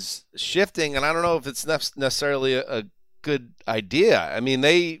identity is shifting, and I don't know if it's necessarily a good idea. I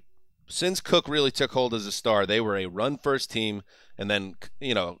mean, since Cook really took hold as a star, they were a run-first team, and then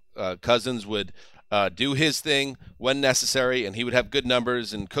Cousins would do his thing when necessary, and he would have good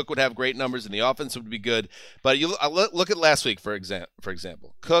numbers, and Cook would have great numbers, and the offense would be good. But you look at last week, for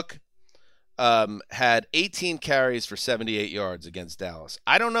example. Cook had 18 carries for 78 yards against Dallas.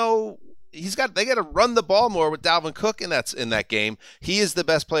 I don't know. They got to run the ball more with Dalvin Cook in that game. He is the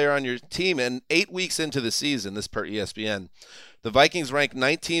best player on your team. And 8 weeks into the season, this per ESPN, the Vikings rank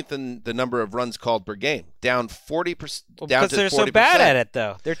 19th in the number of runs called per game, down 40%. Because they're so bad at it,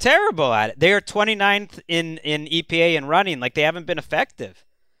 though. They're terrible at it. They are 29th in EPA in running. Like, they haven't been effective.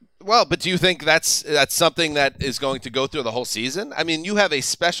 Well, but do you think that's something that is going to go through the whole season? I mean, you have a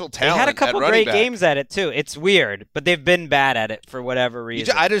special talent. They had a couple great back. games at it, too. It's weird, but they've been bad at it for whatever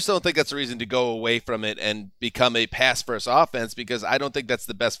reason. I just don't think that's a reason to go away from it and become a pass-first offense, because I don't think that's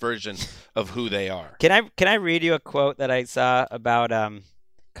the best version of who they are. Can I read you a quote that I saw about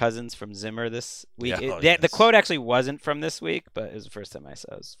Cousins from Zimmer this week? Yes. The quote actually wasn't from this week, but it was the first time I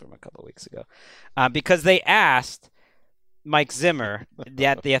saw it. It was from a couple weeks ago. Because they asked Mike Zimmer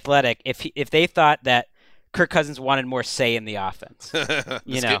at The Athletic if they thought that Kirk Cousins wanted more say in the offense.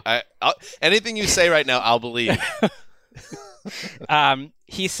 Anything you say right now, I'll believe.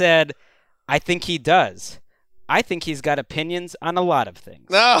 He said, "I think he does. I think he's got opinions on a lot of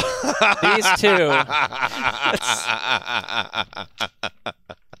things." No. These two.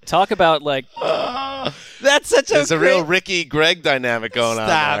 Talk about like. That's such a. There's a real Ricky Greg dynamic going on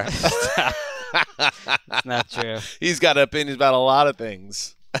there. Stop. It's not true. He's got opinions about a lot of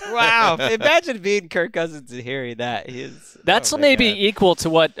things. Wow. Imagine being Kirk Cousins and hearing that. That's maybe equal to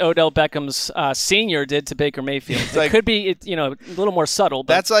what Odell Beckham's senior did to Baker Mayfield. It could be a little more subtle.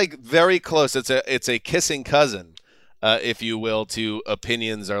 But that's like very close. It's a kissing cousin, if you will, to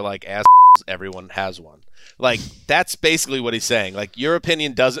opinions are like assholes. Everyone has one. Like, that's basically what he's saying. Like, your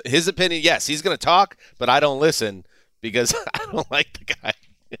opinion doesn't – his opinion, yes, he's going to talk, but I don't listen because I don't like the guy.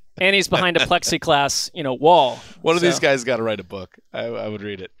 And he's behind a plexiglass, wall. One of these guys got to write a book. I would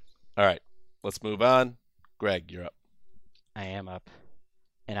read it. All right, let's move on. Greg, you're up. I am up,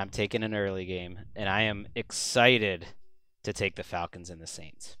 and I'm taking an early game, and I am excited to take the Falcons and the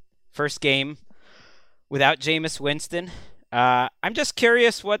Saints. First game without Jameis Winston. I'm just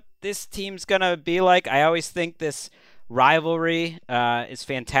curious what this team's going to be like. I always think this rivalry is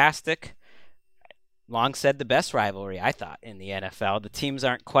fantastic. Long said the best rivalry, I thought, in the NFL. The teams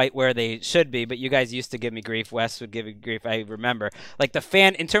aren't quite where they should be, but you guys used to give me grief. Wes would give me grief, I remember. Like,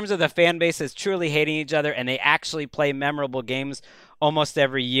 in terms of the fan base is truly hating each other, and they actually play memorable games almost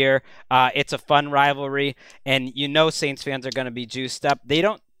every year. It's a fun rivalry, and Saints fans are going to be juiced up. They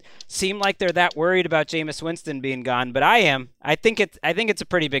don't seem like they're that worried about Jameis Winston being gone, but I am. I think it's a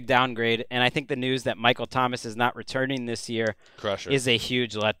pretty big downgrade, and I think the news that Michael Thomas is not returning this year is a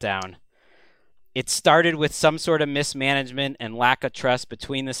huge letdown. It started with some sort of mismanagement and lack of trust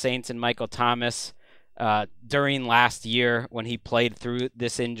between the Saints and Michael Thomas during last year when he played through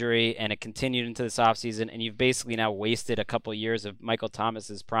this injury, and it continued into this offseason, and you've basically now wasted a couple years of Michael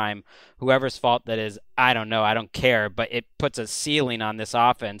Thomas's prime. Whoever's fault that is, I don't know. I don't care, but it puts a ceiling on this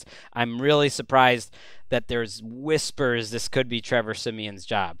offense. I'm really surprised that there's whispers this could be Trevor Siemian's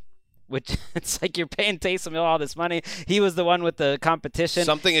job. Which, it's like you're paying Taysom Hill all this money. He was the one with the competition.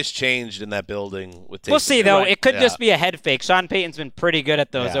 Something has changed in that building with Taysom. We'll see, though. It could just be a head fake. Sean Payton's been pretty good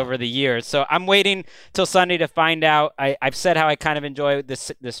at those over the years. So I'm waiting till Sunday to find out. I've said how I kind of enjoy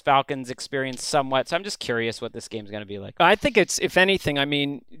this Falcons experience somewhat. So I'm just curious what this game's going to be like. I think it's, if anything,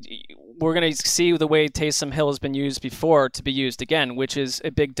 we're going to see the way Taysom Hill has been used before to be used again, which is a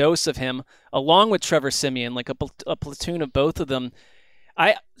big dose of him, along with Trevor Siemian, like a platoon of both of them.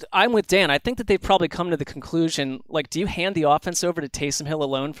 I'm with Dan. I think that they've probably come to the conclusion, like, do you hand the offense over to Taysom Hill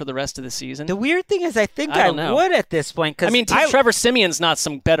alone for the rest of the season? The weird thing is I think I would at this point. Trevor Siemian's not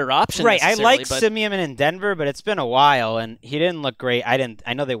some better option. Right. I like Siemian in Denver, but it's been a while, and he didn't look great.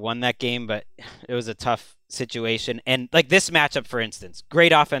 I know they won that game, but it was a tough situation. And like this matchup, for instance,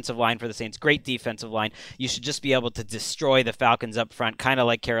 great offensive line for the Saints, great defensive line. You should just be able to destroy the Falcons up front, kind of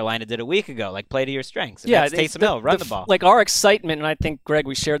like Carolina did a week ago, like play to your strengths. And that's Taysom Hill, run the ball. Like our excitement, and I think, Greg,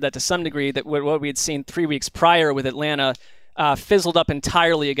 we shared that to some degree, that what we had seen 3 weeks prior with Atlanta fizzled up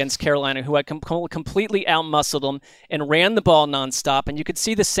entirely against Carolina, who had completely outmuscled them and ran the ball nonstop. And you could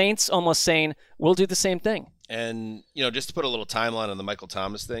see the Saints almost saying, we'll do the same thing. And, just to put a little timeline on the Michael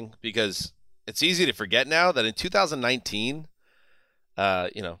Thomas thing, because it's easy to forget now that in 2019,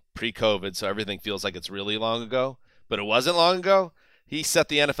 pre-COVID, so everything feels like it's really long ago, but it wasn't long ago. He set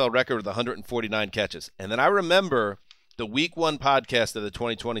the NFL record with 149 catches. And then I remember the Week 1 podcast of the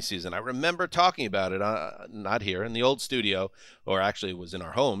 2020 season. I remember talking about it, not here, in the old studio, or actually it was in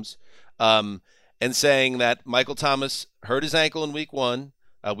our homes, and saying that Michael Thomas hurt his ankle in Week 1.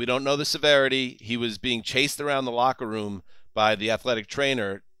 We don't know the severity. He was being chased around the locker room by the athletic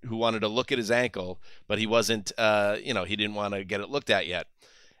trainer who wanted to look at his ankle, but he wasn't, he didn't want to get it looked at yet.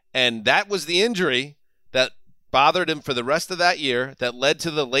 And that was the injury that bothered him for the rest of that year, that led to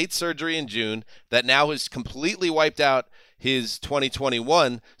the late surgery in June, that now has completely wiped out his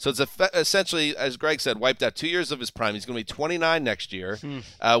 2021. So it's essentially, as Greg said, wiped out 2 years of his prime. He's going to be 29 next year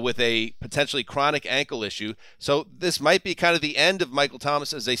with a potentially chronic ankle issue. So this might be kind of the end of Michael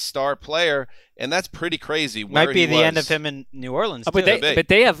Thomas as a star player, and that's pretty crazy. Might be the end of him in New Orleans, too. But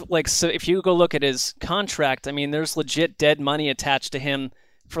they have, so if you go look at his contract, I mean, there's legit dead money attached to him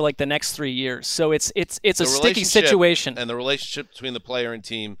for the next 3 years. So it's a sticky situation. And the relationship between the player and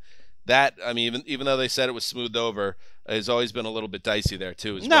team, that, I mean, even though they said it was smoothed over, has always been a little bit dicey there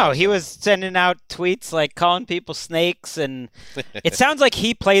too. He was sending out tweets calling people snakes, and it sounds like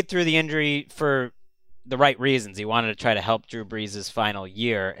he played through the injury for the right reasons. He wanted to try to help Drew Brees' final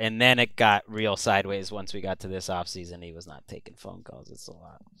year, and then it got real sideways once we got to this offseason. He was not taking phone calls. It's a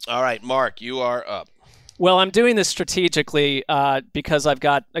lot. All right, Mark, you are up. Well, I'm doing this strategically because I've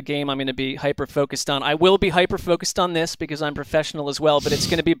got a game I'm going to be hyper-focused on. I will be hyper-focused on this because I'm professional as well, but it's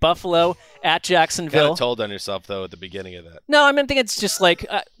going to be Buffalo at Jacksonville. Kind of told on yourself, though, at the beginning of that. No, I think it's just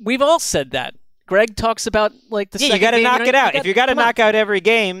we've all said that. Greg talks about the second you got to game. knock it out. If you got to knock out every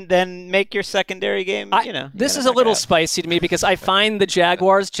game, then make your secondary game. This is a little spicy to me because I find the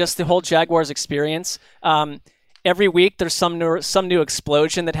Jaguars, just the whole Jaguars experience. Every week there's some new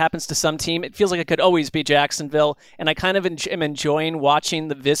explosion that happens to some team. It feels like it could always be Jacksonville, and I kind of am enjoying watching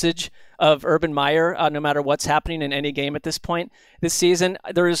the visage of Urban Meyer no matter what's happening in any game at this point this season.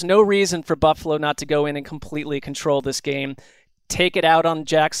 There is no reason for Buffalo not to go in and completely control this game, take it out on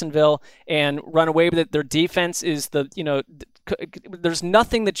Jacksonville, and run away with it. Their defense is there's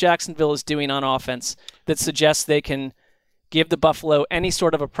nothing that Jacksonville is doing on offense that suggests they can give the Buffalo any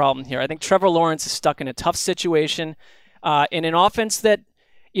sort of a problem here. I think Trevor Lawrence is stuck in a tough situation in an offense that,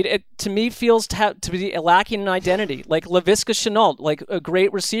 to me, feels to be lacking an identity. Laviska Shenault, a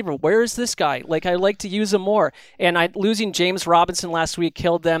great receiver. Where is this guy? I like to use him more. And losing James Robinson last week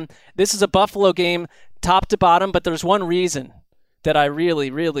killed them. This is a Buffalo game top to bottom, but there's one reason that I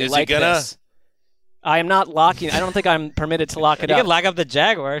really, really like this. I am not locking. I don't think I'm permitted to lock it up. You can lock up the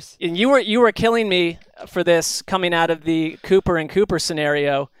Jaguars. And you were killing me for this coming out of the Cooper and Cooper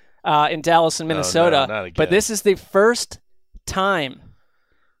scenario in Dallas and Minnesota. No, not again. But this is the first time.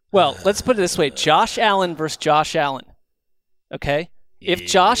 Well, let's put it this way: Josh Allen versus Josh Allen. Okay, if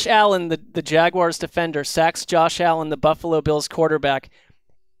Josh Allen, the Jaguars defender, sacks Josh Allen, the Buffalo Bills quarterback,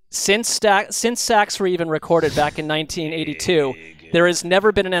 since sacks were even recorded back in 1982, there has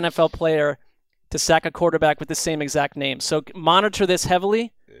never been an NFL player to sack a quarterback with the same exact name. So monitor this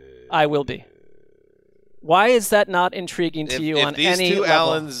heavily. I will be. Why is that not intriguing to you on any level? If these two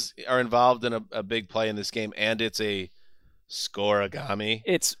Allens are involved in a big play in this game, and it's a scoreagami,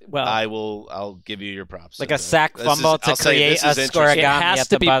 I'll give you your props. A sack fumble to create a scoreagami. It has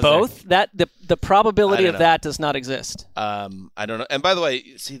to be both. The probability of that does not exist. I don't know. And by the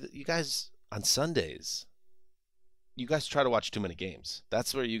way, see, you guys on Sundays, you guys try to watch too many games.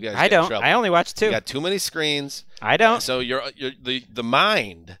 That's where you guys get in trouble. I only watch 2. You got too many screens. I don't. So the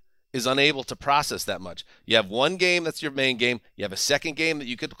mind is unable to process that much. You have one game that's your main game. You have a second game that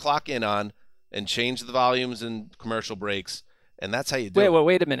you could clock in on and change the volumes and commercial breaks. And that's how you do it.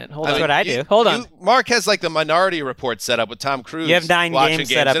 Wait a minute. Hold on. That's what I do. Hold on. Mark has the Minority Report set up with Tom Cruise. You have 9 games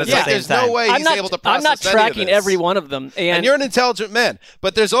set up at the same time. There's no way he's able to process I'm not tracking every one of them. And you're an intelligent man.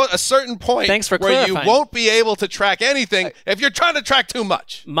 But there's a certain point where you won't be able to track anything if you're trying to track too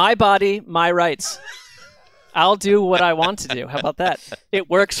much. My body, my rights. I'll do what I want to do. How about that? It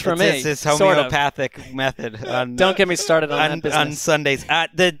works for me. It's his homeopathic method. Don't get me started on that business. On Sundays.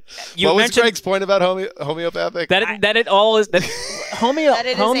 What was Greg's point about homeopathic? That it all is that that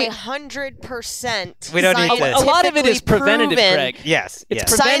it is 100%. We don't need this. A lot of it is preventative, Greg. Yes,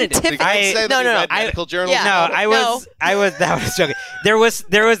 it's preventative. Medical journal. I was joking. There was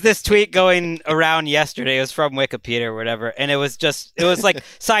this tweet going around yesterday. It was from Wikipedia or whatever, and it was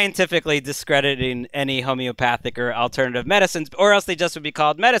scientifically discrediting any homeopathic or alternative medicines, or else they just would be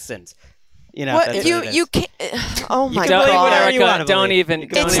called medicines. You know, What you can't. Oh my Don't, God! Erica, don't even.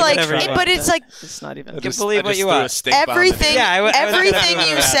 It's like, but it's like it's not even. You can believe what you want. Everything, Yeah, everything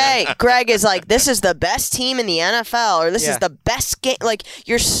you say, Greg, is like, this is the best team in the NFL, or this is the best game. Like,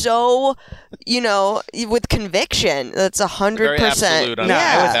 you're so, with conviction. That's 100%. No,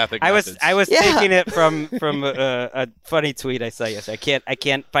 yeah. I was taking it from a funny tweet I saw yesterday. I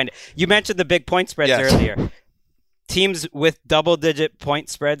can't find it. You mentioned the big point spreads earlier. Teams with double-digit point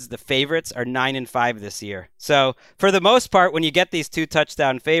spreads, the favorites, are 9-5 this year. So for the most part, when you get these 2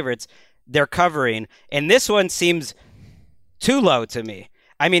 touchdown favorites, they're covering. And this one seems too low to me.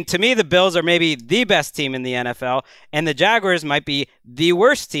 I mean, to me, the Bills are maybe the best team in the NFL, and the Jaguars might be the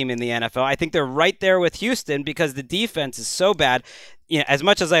worst team in the NFL. I think they're right there with Houston because the defense is so bad. As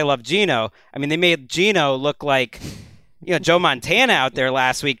much as I love Geno, I mean, they made Geno look like Joe Montana out there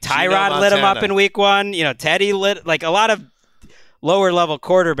last week. Tyrod lit him up in week 1. Teddy lit, like a lot of lower level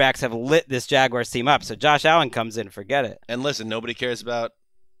quarterbacks have lit this Jaguars team up. So Josh Allen comes in, forget it. And listen, nobody cares about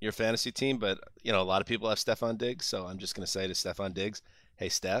your fantasy team, but a lot of people have Stephon Diggs. So I'm just going to say to Stephon Diggs, hey,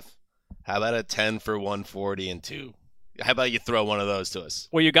 Steph, how about a 10 for 140 and 2? How about you throw one of those to us?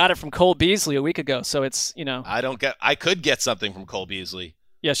 Well, you got it from Cole Beasley a week ago. So it's, I could get something from Cole Beasley.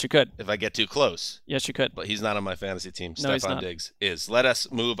 Yes, you could. If I get too close. Yes, you could. But he's not on my fantasy team. No, he's Stephon not. Diggs is. Let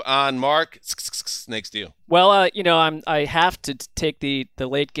us move on. Mark, snakes to you. Well, I have to take the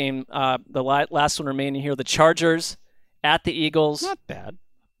late game, the last one remaining here. The Chargers at the Eagles. Not bad.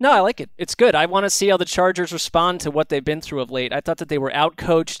 No, I like it. It's good. I want to see how the Chargers respond to what they've been through of late. I thought that they were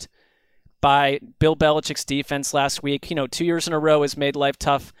outcoached by Bill Belichick's defense last week. 2 years in a row has made life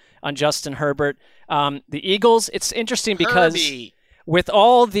tough on Justin Herbert. The Eagles, it's interesting because Herbie. With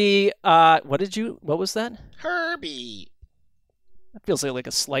all the what was that? Herbie. That feels like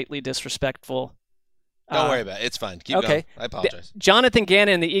a slightly disrespectful. Don't worry about it. It's fine. Keep going. I apologize. Jonathan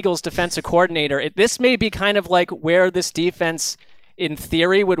Gannon, the Eagles defensive coordinator, this may be kind of like where this defense in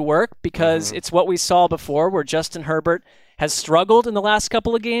theory would work because it's what we saw before where Justin Herbert has struggled in the last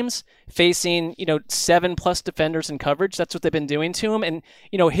couple of games facing, 7+ defenders in coverage. That's what they've been doing to him. And,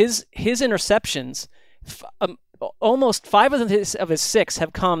 his interceptions, almost 5 of his 6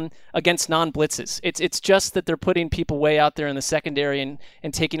 have come against non-blitzes. It's just that they're putting people way out there in the secondary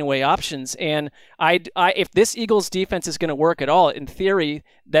and taking away options. And if this Eagles defense is going to work at all, in theory,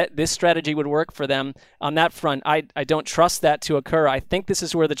 that this strategy would work for them on that front. I don't trust that to occur. I think this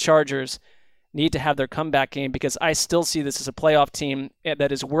is where the Chargers need to have their comeback game because I still see this as a playoff team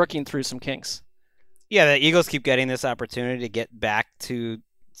that is working through some kinks. Yeah, the Eagles keep getting this opportunity to get back to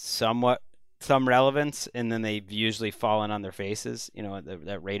some relevance, and then they've usually fallen on their faces.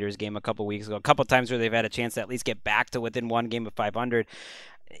 That Raiders game a couple weeks ago, a couple times where they've had a chance to at least get back to within one game of 500.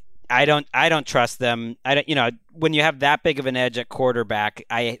 I don't trust them. When you have that big of an edge at quarterback,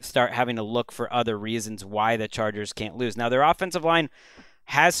 I start having to look for other reasons why the Chargers can't lose. Now, their offensive line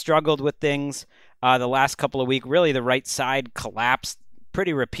has struggled with things the last couple of weeks. Really, the right side collapsed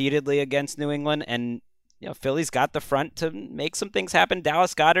pretty repeatedly against New England, and Philly's got the front to make some things happen.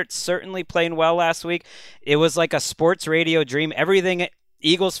 Dallas Goedert certainly playing well last week. It was like a sports radio dream. Everything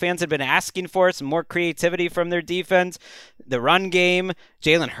Eagles fans had been asking for, some more creativity from their defense. The run game,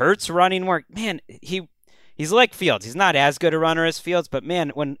 Jalen Hurts running more. Man, he's like Fields. He's not as good a runner as Fields, but man,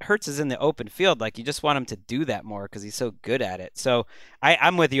 when Hurts is in the open field, you just want him to do that more because he's so good at it. So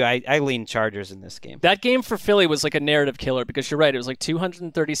I'm with you. I lean Chargers in this game. That game for Philly was like a narrative killer because you're right. It was like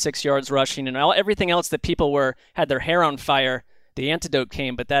 236 yards rushing and everything else that people had their hair on fire. The antidote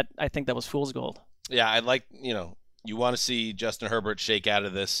came, but I think that was fool's gold. Yeah, I like, you want to see Justin Herbert shake out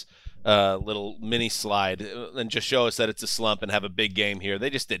of this little mini slide and just show us that it's a slump and have a big game here.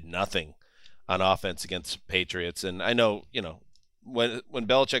 They just did nothing on offense against Patriots. And I know, when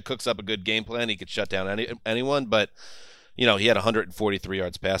Belichick cooks up a good game plan, he could shut down anyone, but he had 143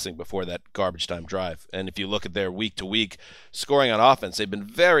 yards passing before that garbage time drive. And if you look at their week-to-week scoring on offense, they've been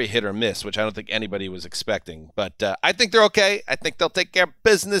very hit or miss, which I don't think anybody was expecting. But I think they're okay. I think they'll take care of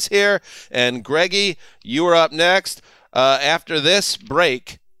business here. And Greggy, you are up next after this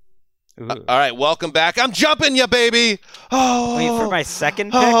break. All right, welcome back. I'm jumping you, baby. Oh, wait for my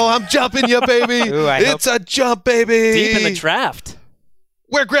second pick? Oh, I'm jumping you, baby. It's a jump, baby. Deep in the draft.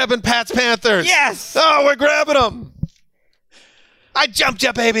 We're grabbing Pat's Panthers. Yes. Oh, we're grabbing them. I jumped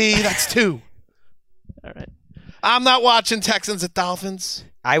you, baby. That's 2. All right. I'm not watching Texans at Dolphins.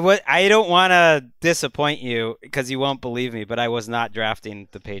 I don't want to disappoint you because you won't believe me, but I was not drafting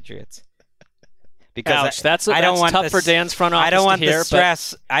the Patriots. Ouch, that's tough for Dan's front office. I don't want to hear, the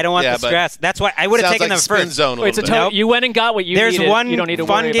stress. I don't want the stress. That's why I would have taken them first. Wait, you went and got what you needed. There's one you don't need to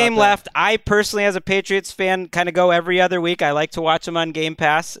fun worry game about left. I personally, as a Patriots fan, kind of go every other week. I like to watch them on Game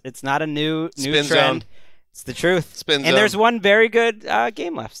Pass. It's not a new trend. Zone. It's the truth. Spin and there's one very good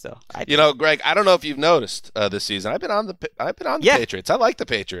game left still. Greg, I don't know if you've noticed this season. I've been on the Patriots. I like the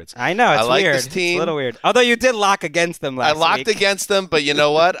Patriots. I know it's like weird. This team. It's a little weird. Although you did lock against them last week. I locked against them, but you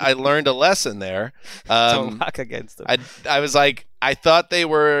know what? I learned a lesson there. Don't lock against them. I was like, I thought they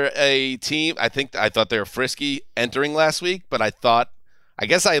were a team. I thought they were frisky entering last week, but I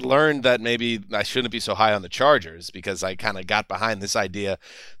guess I learned that maybe I shouldn't be so high on the Chargers because I kind of got behind this idea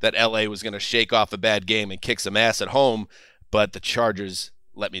that LA was going to shake off a bad game and kick some ass at home, but the Chargers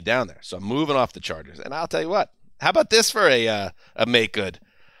let me down there. So I'm moving off the Chargers. And I'll tell you what, how about this for a make good?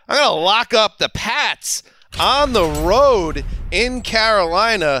 I'm going to lock up the Pats on the road in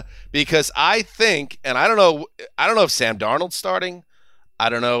Carolina because I think, and I don't know if Sam Darnold's starting. I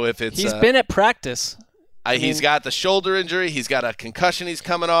don't know if it's he's been at practice. He's got the shoulder injury. He's got a concussion he's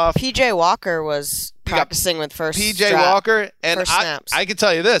coming off. P.J. Walker was practicing with first P.J. Walker, and I can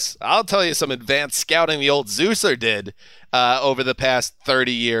tell you this. I'll tell you some advanced scouting the old Zeusser did over the past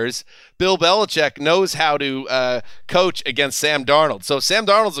 30 years. Bill Belichick knows how to coach against Sam Darnold. So if Sam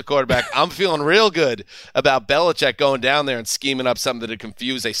Darnold's the quarterback, I'm feeling real good about Belichick going down there and scheming up something to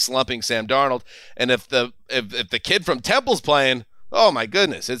confuse a slumping Sam Darnold. And if the kid from Temple's playing, oh my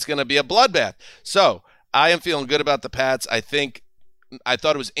goodness, it's going to be a bloodbath. So I am feeling good about the Pats. I thought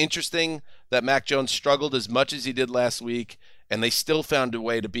it was interesting that Mac Jones struggled as much as he did last week, and they still found a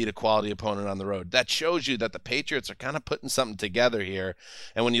way to beat a quality opponent on the road. That shows you that the Patriots are kind of putting something together here.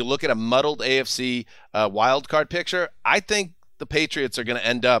 And when you look at a muddled AFC wildcard picture, I think the Patriots are going to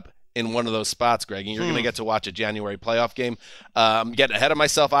end up in one of those spots, Greg, and you're going to get to watch a January playoff game. I'm getting ahead of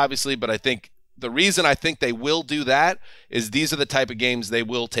myself, obviously, but I think the reason I think they will do that is these are the type of games they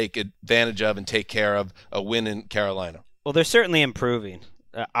will take advantage of and take care of a win in Carolina. Well, they're certainly improving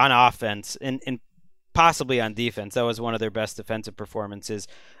on offense and possibly on defense. That was one of their best defensive performances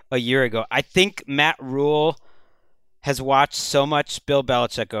a year ago. I think Matt Rule has watched so much Bill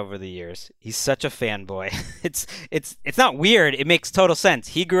Belichick over the years. He's such a fanboy. It's not weird. It makes total sense.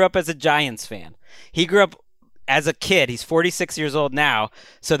 He grew up as a Giants fan. He grew up as a kid. He's 46 years old now,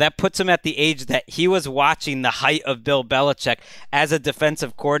 so that puts him at the age that he was watching the height of Bill Belichick as a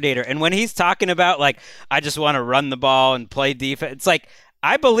defensive coordinator. And when he's talking about, like, I just want to run the ball and play defense, it's like,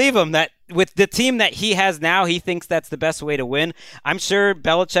 I believe him that with the team that he has now, he thinks that's the best way to win. I'm sure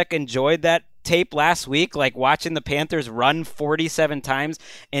Belichick enjoyed that tape last week, like watching the Panthers run 47 times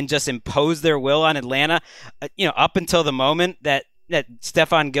and just impose their will on Atlanta, up until the moment that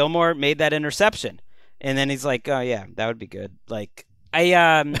Stephon Gilmore made that interception. And then he's like, oh, yeah, that would be good. Like,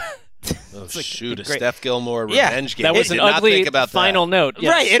 a Steph Gilmore revenge game. That was an ugly final note.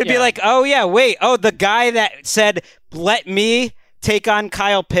 Yes. Right. It'd be like, oh, yeah, wait. Oh, the guy that said, let me take on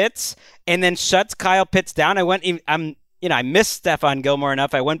Kyle Pitts and then shuts Kyle Pitts down. I missed Stephon Gilmore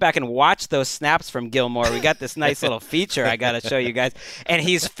enough. I went back and watched those snaps from Gilmore. We got this nice little feature I got to show you guys. And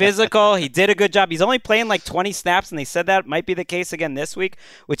he's physical. He did a good job. He's only playing like 20 snaps, and they said that might be the case again this week,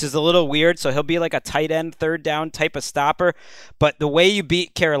 which is a little weird. So he'll be like a tight end, third down type of stopper. But the way you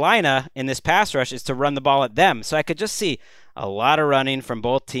beat Carolina in this pass rush is to run the ball at them. So I could just see a lot of running from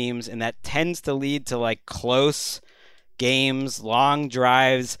both teams, and that tends to lead to like close games, long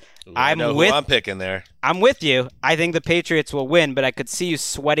drives. I know who I'm picking there. I'm with you. I think the Patriots will win, but I could see you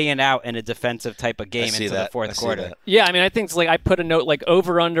sweating it out in a defensive type of game into the fourth quarter. Yeah, I mean, I think it's like I put a note like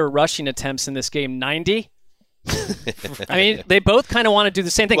over/under rushing attempts in this game 90. I mean, they both kind of want to do the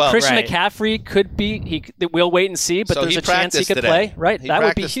same thing. Christian McCaffrey we'll wait and see, but there's a chance he could play. Right, that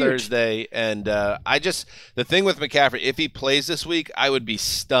would be huge. Thursday, and the thing with McCaffrey, if he plays this week, I would be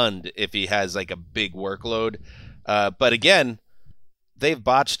stunned if he has like a big workload. But again, they've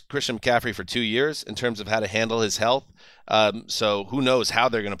botched Christian McCaffrey for 2 years in terms of how to handle his health. So who knows how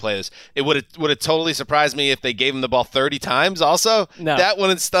they're going to play this. It would have totally surprised me if they gave him the ball 30 times also. No. That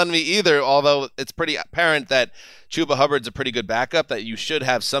wouldn't stun me either, although it's pretty apparent that Chuba Hubbard's a pretty good backup, that you should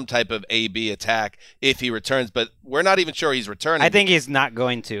have some type of A-B attack if he returns, but we're not even sure he's returning. I think he's not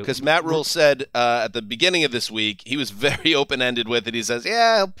going to. Because Matt Rule said at the beginning of this week, he was very open-ended with it. He says,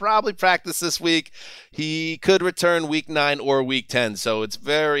 yeah, he'll probably practice this week. He could return week 9 or week 10, so it's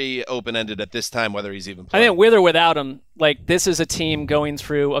very open-ended at this time whether he's even playing. I think with or without him, like, this is a team going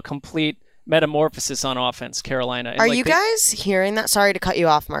through a complete metamorphosis on offense, Carolina. And are you guys hearing that? Sorry to cut you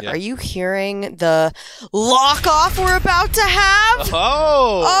off, Mark. Yeah. Are you hearing the lock-off we're about to have?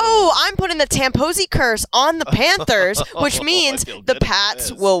 Oh, I'm putting the Tamposi curse on the Panthers, which means the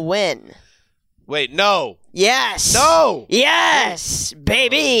Pats will win. Wait, no. Yes. No. Yes,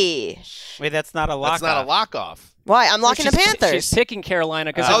 baby. Wait, that's not a lock. That's not a lock off. Why? I'm locking the Panthers. She's picking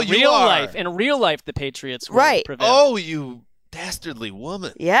Carolina because in real life, the Patriots will prevail. Oh, you dastardly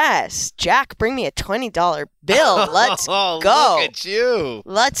woman. Yes. Jack, bring me a $20 bill. Let's go. Look at you.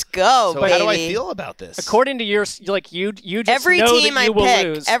 Let's go, so baby. How do I feel about this? According to you just every know team that you I will pick,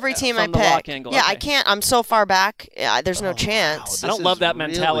 lose every team I from the lock pick. angle. Yeah, Okay. I can't. I'm so far back. There's no chance. I don't love that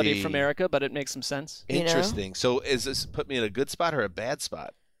really mentality from Erica, but it makes some sense. Interesting. So is this put me in a good spot or a bad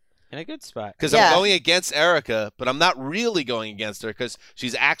spot? In a good spot. Because I'm going against Erica, but I'm not really going against her because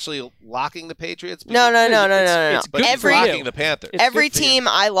she's actually locking the Patriots. No. But she's locking the Panthers. Every team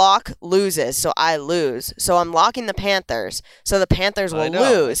I lock loses, so I lose. So I'm locking the Panthers, so the Panthers will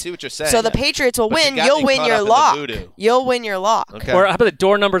lose. I see what you're saying. So the Patriots will win. You You'll win your lock. You'll win your lock. Okay. Or how about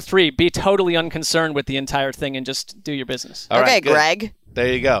door number 3? Be totally unconcerned with the entire thing and just do your business. All right, good. Greg.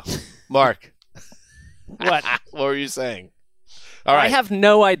 There you go. Mark. What? What were you saying? All right. I have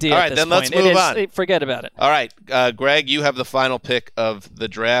no idea. All right, then let's move on. Forget about it. All right, Greg, you have the final pick of the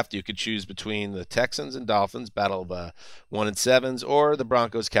draft. You could choose between the Texans and Dolphins, battle of 1 and 7s, or the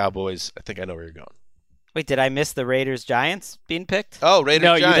Broncos Cowboys. I think I know where you're going. Wait, did I miss the Raiders Giants being picked? Oh, Raiders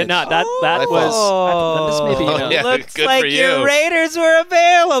No, Giants. you did not. That was maybe. Yeah, Looks good like for your you. Raiders were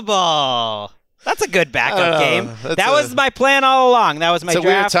available. That's a good backup game. That was my plan all along. That was my draft.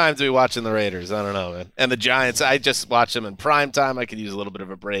 draft. It's a weird time to be watching the Raiders. I don't know, man. And the Giants, I just watched them in prime time. I could use a little bit of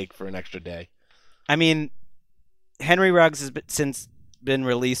a break for an extra day. I mean, Henry Ruggs has since been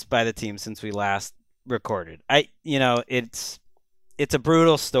released by the team since we last recorded. It's a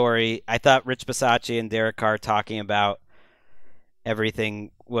brutal story. I thought Rich Bisaccia and Derek Carr talking about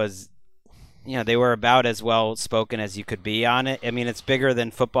everything was, they were about as well spoken as you could be on it. I mean, it's bigger than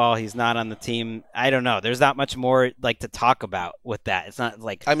football. He's not on the team. I don't know. There's not much more to talk about with that. It's not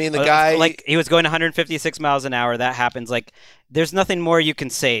like, I mean, the guy he was going 156 miles an hour. That happens. There's nothing more you can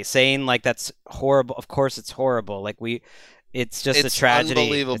say. Saying that's horrible. Of course, it's horrible. It's just a tragedy. It's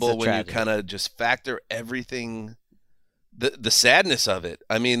unbelievable when you kind of just factor everything. The sadness of it.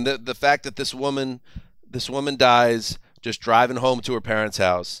 I mean, the fact that this woman dies just driving home to her parents'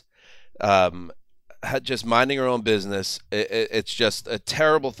 house. Just minding her own business. It's just a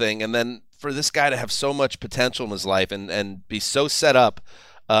terrible thing. And then for this guy to have so much potential in his life and be so set up,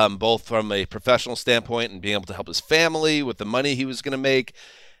 both from a professional standpoint and being able to help his family with the money he was going to make,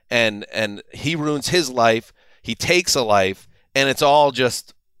 and he ruins his life. He takes a life, and it's all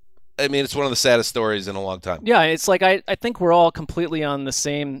just. I mean, it's one of the saddest stories in a long time. Yeah, it's I think we're all completely on the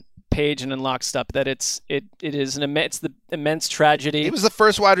same page and in lockstep that it's the immense tragedy. He was the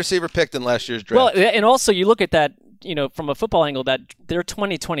first wide receiver picked in last year's draft. Well, and also you look at that, from a football angle, that their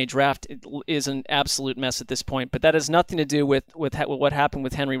 2020 draft is an absolute mess at this point. But that has nothing to do with what happened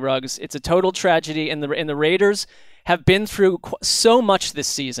with Henry Ruggs. It's a total tragedy, and the Raiders have been through so much this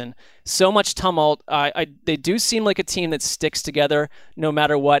season, so much tumult. They do seem like a team that sticks together no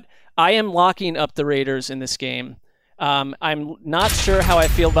matter what. I am locking up the Raiders in this game. I'm not sure how I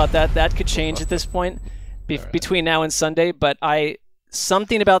feel about that. That could change at this point between now and Sunday. But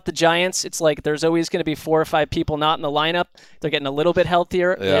something about the Giants, it's like there's always going to be 4 or 5 people not in the lineup. They're getting a little bit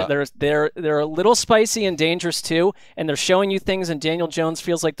healthier. Yeah. They're a little spicy and dangerous too, and they're showing you things. And Daniel Jones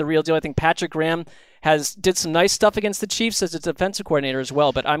feels like the real deal. I think Patrick Graham did some nice stuff against the Chiefs as a defensive coordinator as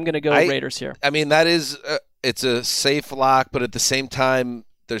well. But I'm going to go Raiders here. I mean, that is it's a safe lock, but at the same time,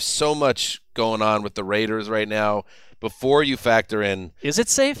 there's so much going on with the Raiders right now. Before you factor in, is it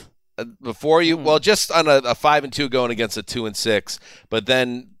safe? Before you, well, just on a 5-2 going against a 2-6, but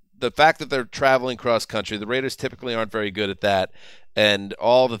then the fact that they're traveling cross country, the Raiders typically aren't very good at that, and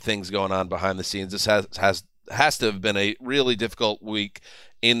all the things going on behind the scenes. This has to have been a really difficult week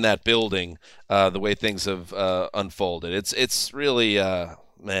in that building. The way things have unfolded, it's really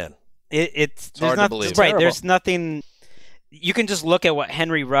man, it's hard to believe. Right, there's nothing. You can just look at what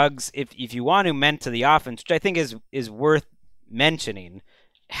Henry Ruggs, if you want to, meant to the offense, which I think is worth mentioning.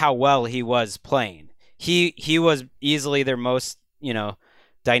 How well he was playing. He was easily their most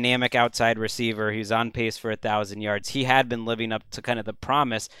dynamic outside receiver. He was on pace for 1,000 yards. He had been living up to kind of the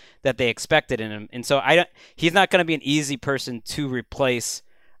promise that they expected in him, and so he's not going to be an easy person to replace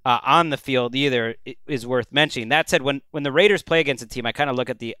on the field either. It is worth mentioning. That said, when the Raiders play against a team, I kind of look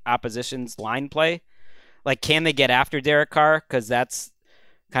at the opposition's line play. Like, can they get after Derek Carr? Because that's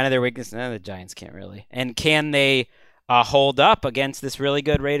kind of their weakness. No, the Giants can't really. And can they hold up against this really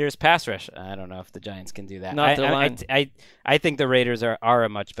good Raiders pass rush? I don't know if the Giants can do that. Not their line. I think the Raiders are a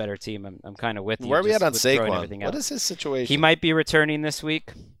much better team. I'm kind of with you. Where are we at on Saquon? What is his situation? He might be returning this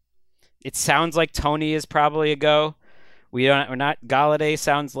week. It sounds like Tony is probably a go. We're not. Galladay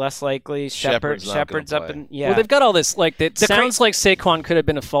sounds less likely. Shepard's up in. Yeah. Well, they've got all this. Like it sounds like Saquon could have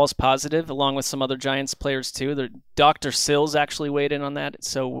been a false positive, along with some other Giants players too. Dr. Sills actually weighed in on that,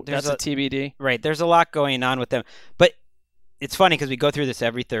 so that's a TBD. Right. There's a lot going on with them, but it's funny because we go through this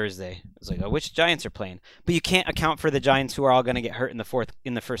every Thursday. It's like, which Giants are playing? But you can't account for the Giants who are all going to get hurt in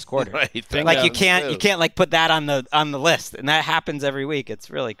the first quarter. Right. Like you can't like put that on the list, and that happens every week. It's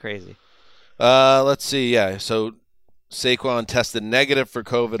really crazy. Let's see. Yeah. So Saquon tested negative for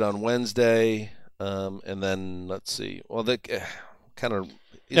COVID on Wednesday, and then let's see. Well, they kind of.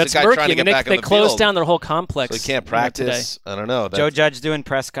 That's murky. They closed down their whole complex. So he can't practice. I don't know. Joe Judge doing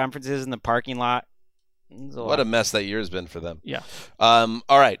press conferences in the parking lot. What a mess that year has been for them. Yeah. All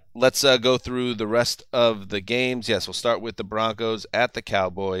right. Let's go through the rest of the games. Yes, we'll start with the Broncos at the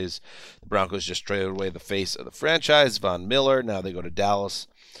Cowboys. The Broncos just traded away the face of the franchise, Von Miller. Now they go to Dallas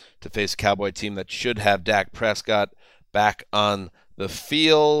to face a Cowboy team that should have Dak Prescott back on the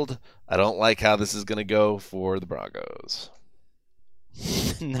field. I don't like how this is going to go for the Broncos.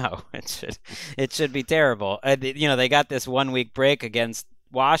 No, it should be terrible. They got this 1 week break against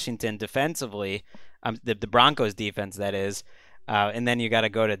Washington defensively, the Broncos defense that is, and then you got to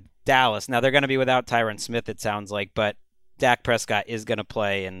go to Dallas. Now they're going to be without Tyron Smith, it sounds like, but Dak Prescott is going to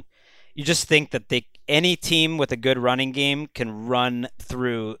play, and you just think that any team with a good running game can run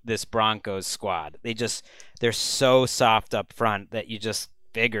through this Broncos squad. They're so soft up front that you just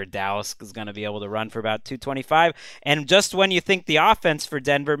figured Dallas is going to be able to run for about 225. And just when you think the offense for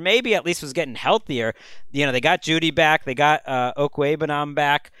Denver maybe at least was getting healthier, they got Judy back, they got Okwuegbunam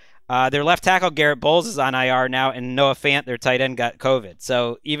back. Their left tackle Garrett Bowles is on IR now, and Noah Fant, their tight end, got COVID.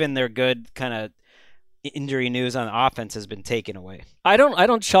 So even their good kind of injury news on offense has been taken away. I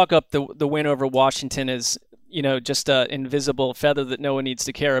don't chalk up the win over Washington as just an invisible feather that no one needs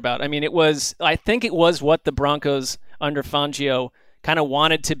to care about. I mean, I think it was what the Broncos under Fangio kind of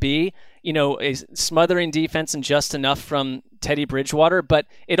wanted to be, a smothering defense and just enough from Teddy Bridgewater, but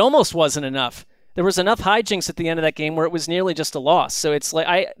it almost wasn't enough. There was enough hijinks at the end of that game where it was nearly just a loss. So it's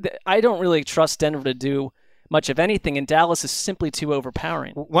like I don't really trust Denver to do much of anything, and Dallas is simply too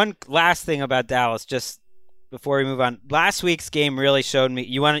overpowering. One last thing about Dallas, just before we move on. Last week's game really showed me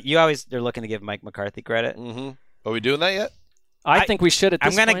they're looking to give Mike McCarthy credit. Mm-hmm. Are we doing that yet? I think we should at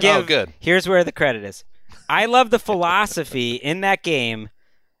this point. I'm going to give here's where the credit is. I love the philosophy in that game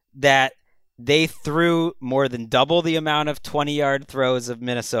that they threw more than double the amount of 20-yard throws of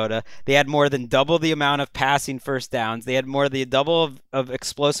Minnesota. They had more than double the amount of passing first downs. They had more than double of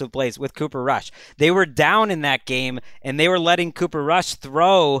explosive plays with Cooper Rush. They were down in that game, and they were letting Cooper Rush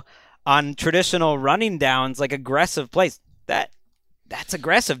throw on traditional running downs, like aggressive plays. That's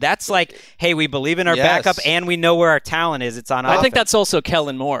aggressive. That's like, hey, we believe in our backup, and we know where our talent is. It's on offense. I think that's also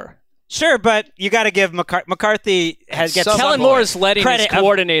Kellen Moore. Sure, but you got to give McCarthy gets Kellen Moore is letting his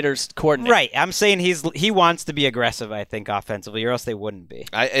coordinators coordinate. Right. I'm saying he wants to be aggressive, I think, offensively, or else they wouldn't be.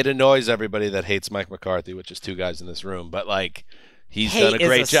 It annoys everybody that hates Mike McCarthy, which is two guys in this room, but he's done a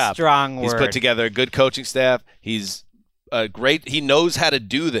great job. Strong word. He's put together a good coaching staff. He's great. He knows how to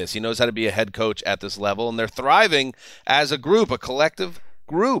do this. He knows how to be a head coach at this level, and they're thriving as a group, a collective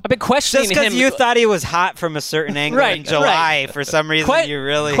group. I've been questioning just because you thought he was hot from a certain angle in July for some reason. You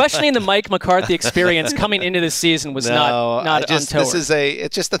really questioning the Mike McCarthy experience coming into the season was not untoward.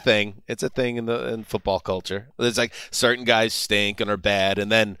 It's just a thing. It's a thing in football culture. There's certain guys stink and are bad, and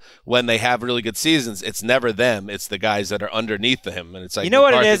then when they have really good seasons, it's never them. It's the guys that are underneath him, and it's like, you know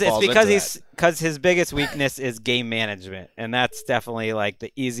what it is? It's because his biggest weakness is game management, and that's definitely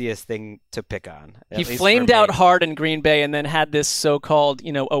the easiest thing to pick on. He flamed out hard in Green Bay, and then had this so-called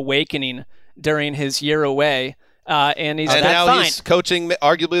awakening during his year away, and now fine. He's coaching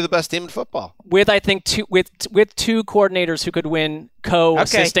arguably the best team in football with I think two coordinators who could win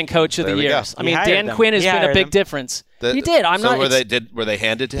co-assistant coach of the year. I mean, Dan Quinn has been a big difference. He did. Were they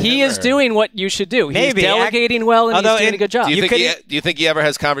handed to him? He is doing what you should do. He's delegating well, and he's doing a good job. Do you think he ever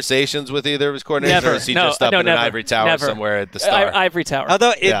has conversations with either of his coordinators, never. or is he just up in an ivory tower somewhere at the Star? Ivory tower.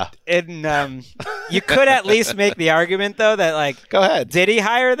 Although you could at least make the argument though that go ahead. Did he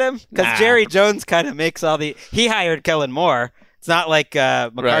hire them? Because Jerry Jones kind of makes he hired Kellen Moore. It's not like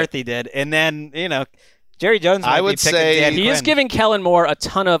McCarthy did, and then Jerry Jones. I would say he is giving Kellen Moore a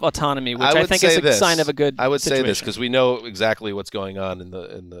ton of autonomy, which I think is a sign of a good. I would situation. say this because we know exactly what's going on in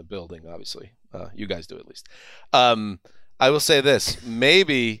the building. Obviously, you guys do at least. I will say this: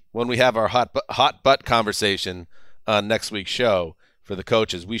 maybe when we have our hot butt conversation on next week's show for the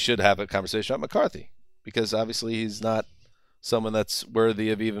coaches, we should have a conversation on McCarthy because obviously he's not someone that's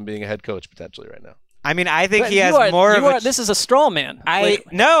worthy of even being a head coach potentially right now. I mean, I think But he has more of a... This is a straw man.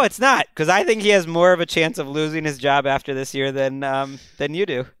 No, it's not, because I think he has more of a chance of losing his job after this year than you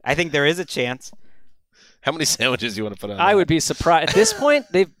do. I think there is a chance. How many sandwiches do you want to put on? I would be surprised. At this point,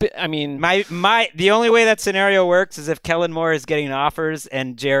 the only way that scenario works is if Kellen Moore is getting offers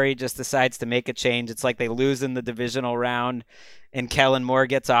and Jerry just decides to make a change. It's like they lose in the divisional round and Kellen Moore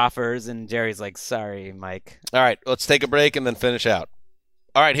gets offers and Jerry's like, sorry, Mike. All right, let's take a break and then finish out.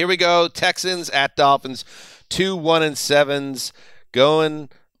 All right, here we go. Texans at Dolphins, 2 1-7s, going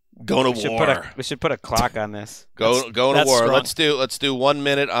to war. We should put a clock on this. Going to war. Strong. Let's do 1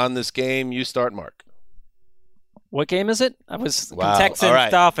 minute on this game. You start, Mark. What game is it? I was Texans, All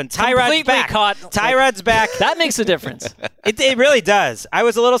right. Dolphins. Tyrod's back. Tyrod's back. That makes a difference. It really does. I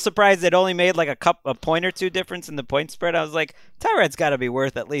was a little surprised it only made like a point or two difference in the point spread. I was like, Tyrod's got to be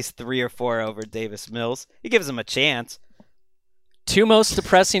worth at least 3 or 4 over Davis Mills. He gives him a chance. 2 most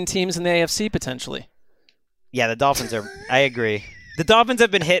depressing teams in the AFC potentially. Yeah, the Dolphins are. I agree. The Dolphins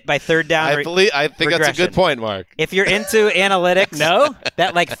have been hit by third down. I think that's a good point, Mark. If you're into analytics,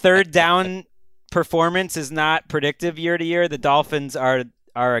 that like third down performance is not predictive year to year. The Dolphins are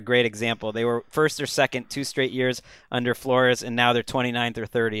a great example. They were first or second 2 straight years under Flores, and now they're 29th or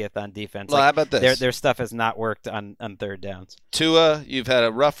 30th on defense. Well, how about this? Their stuff has not worked on third downs. Tua, you've had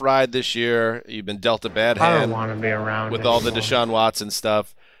a rough ride this year. You've been dealt a bad hand. I don't want to be around with all the Deshaun Watson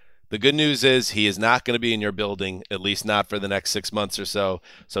stuff. The good news is he is not going to be in your building, at least not for the next 6 months or so.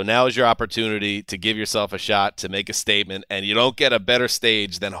 So now is your opportunity to give yourself a shot to make a statement, and you don't get a better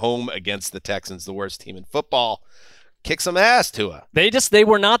stage than home against the Texans, the worst team in football. Kick some ass, Tua. They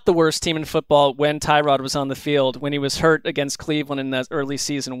were not the worst team in football when Tyrod was on the field, when he was hurt against Cleveland in that early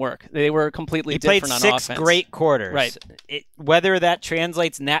season work. They were completely different on offense. He played 6 great quarters. Right. Whether that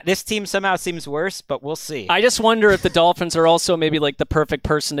translates this team somehow seems worse, but we'll see. I just wonder if the Dolphins are also maybe like the perfect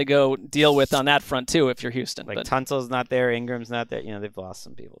person to go deal with on that front too if you're Houston. Like Tunsil's not there, Ingram's not there. They've lost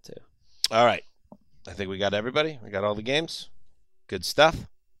some people too. All right. I think we got everybody. We got all the games. Good stuff.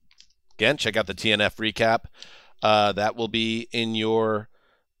 Again, check out the TNF recap. That will be in your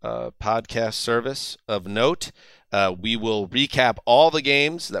podcast service of note. We will recap all the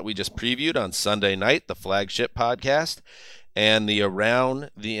games that we just previewed on Sunday night, the flagship podcast, and the Around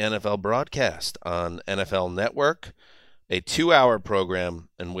the NFL broadcast on NFL Network, a 2-hour program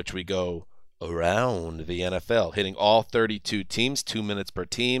in which we go around the NFL, hitting all 32 teams, 2 minutes per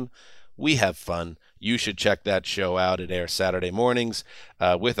team. We have fun. You should check that show out. It airs Saturday mornings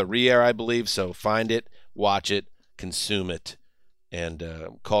with a re-air, I believe, so find it, watch it, consume it, and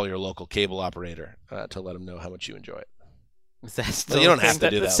call your local cable operator to let them know how much you enjoy it. Is that still you don't have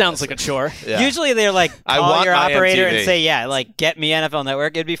to do that. That sounds like a chore. Yeah. Usually they're like, call your operator MTV. and say, like, get me NFL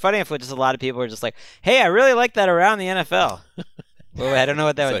Network. It'd be funny if just a lot of people were just like, hey, I really like that Around the NFL. Well, I don't know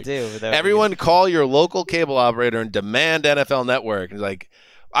what that would do. Everyone call your local cable operator and demand NFL Network. It's like,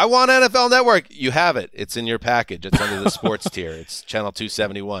 I want NFL Network. You have it. It's in your package. It's under the sports tier. It's channel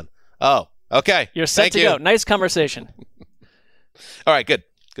 271. Oh, okay. You're set to go. Nice conversation. All right, good.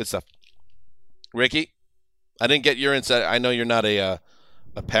 Good stuff. Ricky, I didn't get your insight. I know you're not a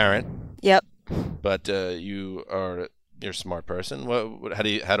parent. Yep. But you're a smart person. How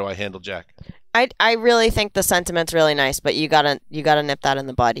do I handle Jack? I really think the sentiment's really nice, but you gotta nip that in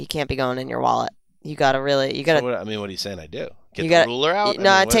the bud. He can't be going in your wallet. You gotta. So what are you saying? I do. Get the ruler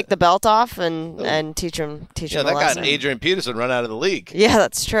out? Take the belt off and teach him. Yeah, that got Adrian Peterson run out of the league. Yeah,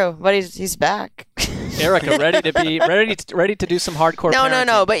 that's true. But he's back. Erica, ready to do some hardcore.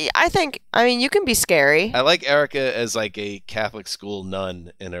 No. But you can be scary. I like Erica as like a Catholic school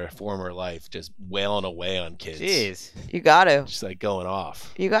nun in her former life, just wailing away on kids. Jeez, you got to. Just like going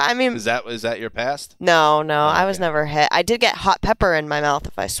off. Is that your past? No. Oh, I was never hit. I did get hot pepper in my mouth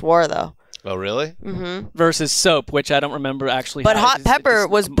if I swore though. Oh, really? Mm-hmm. Versus soap, which I don't remember actually. But hot pepper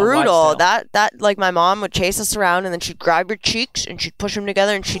was brutal. That like my mom would chase us around and then she'd grab your cheeks and she'd push them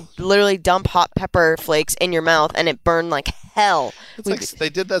together and she'd literally dump hot pepper flakes in your mouth and it burned like hell. It's like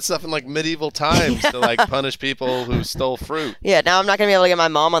they did that stuff in like medieval times to like punish people who stole fruit. Yeah, now I'm not gonna be able to get my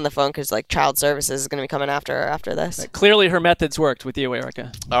mom on the phone because like child services is gonna be coming after her after this. Clearly, her methods worked with you,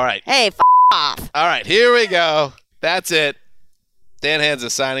 Erica. All right. Hey, off. All right, here we go. That's it. Dan Hansa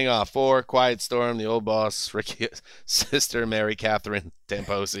signing off for Quiet Storm, the old boss, Ricky's sister, Mary Catherine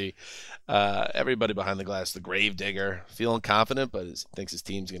Tamposi, everybody behind the glass, the grave digger, feeling confident, but thinks his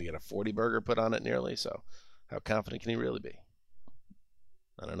team's going to get a 40 burger put on it nearly. So how confident can he really be?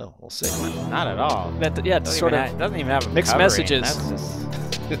 I don't know. We'll see. Not at all. Doesn't even have mixed messages.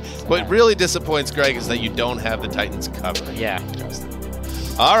 What really disappoints Greg is that you don't have the Titans covered. Yeah.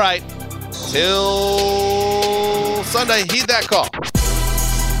 All right. Till Sunday, heed that call.